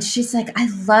 Yeah. And she's like, I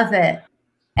love it.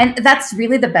 And that's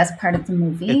really the best part of the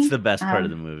movie. It's the best part of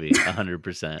the movie,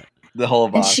 100%. The whole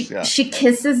box, she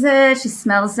kisses it, she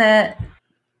smells it.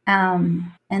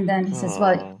 And then he says,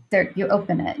 well, you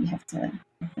open it. You have to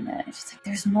open it. And she's like,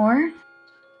 there's more?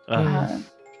 I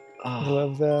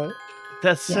love that.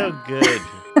 That's so good.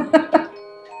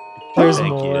 There's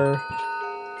more.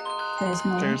 There's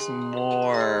more. There's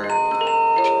more.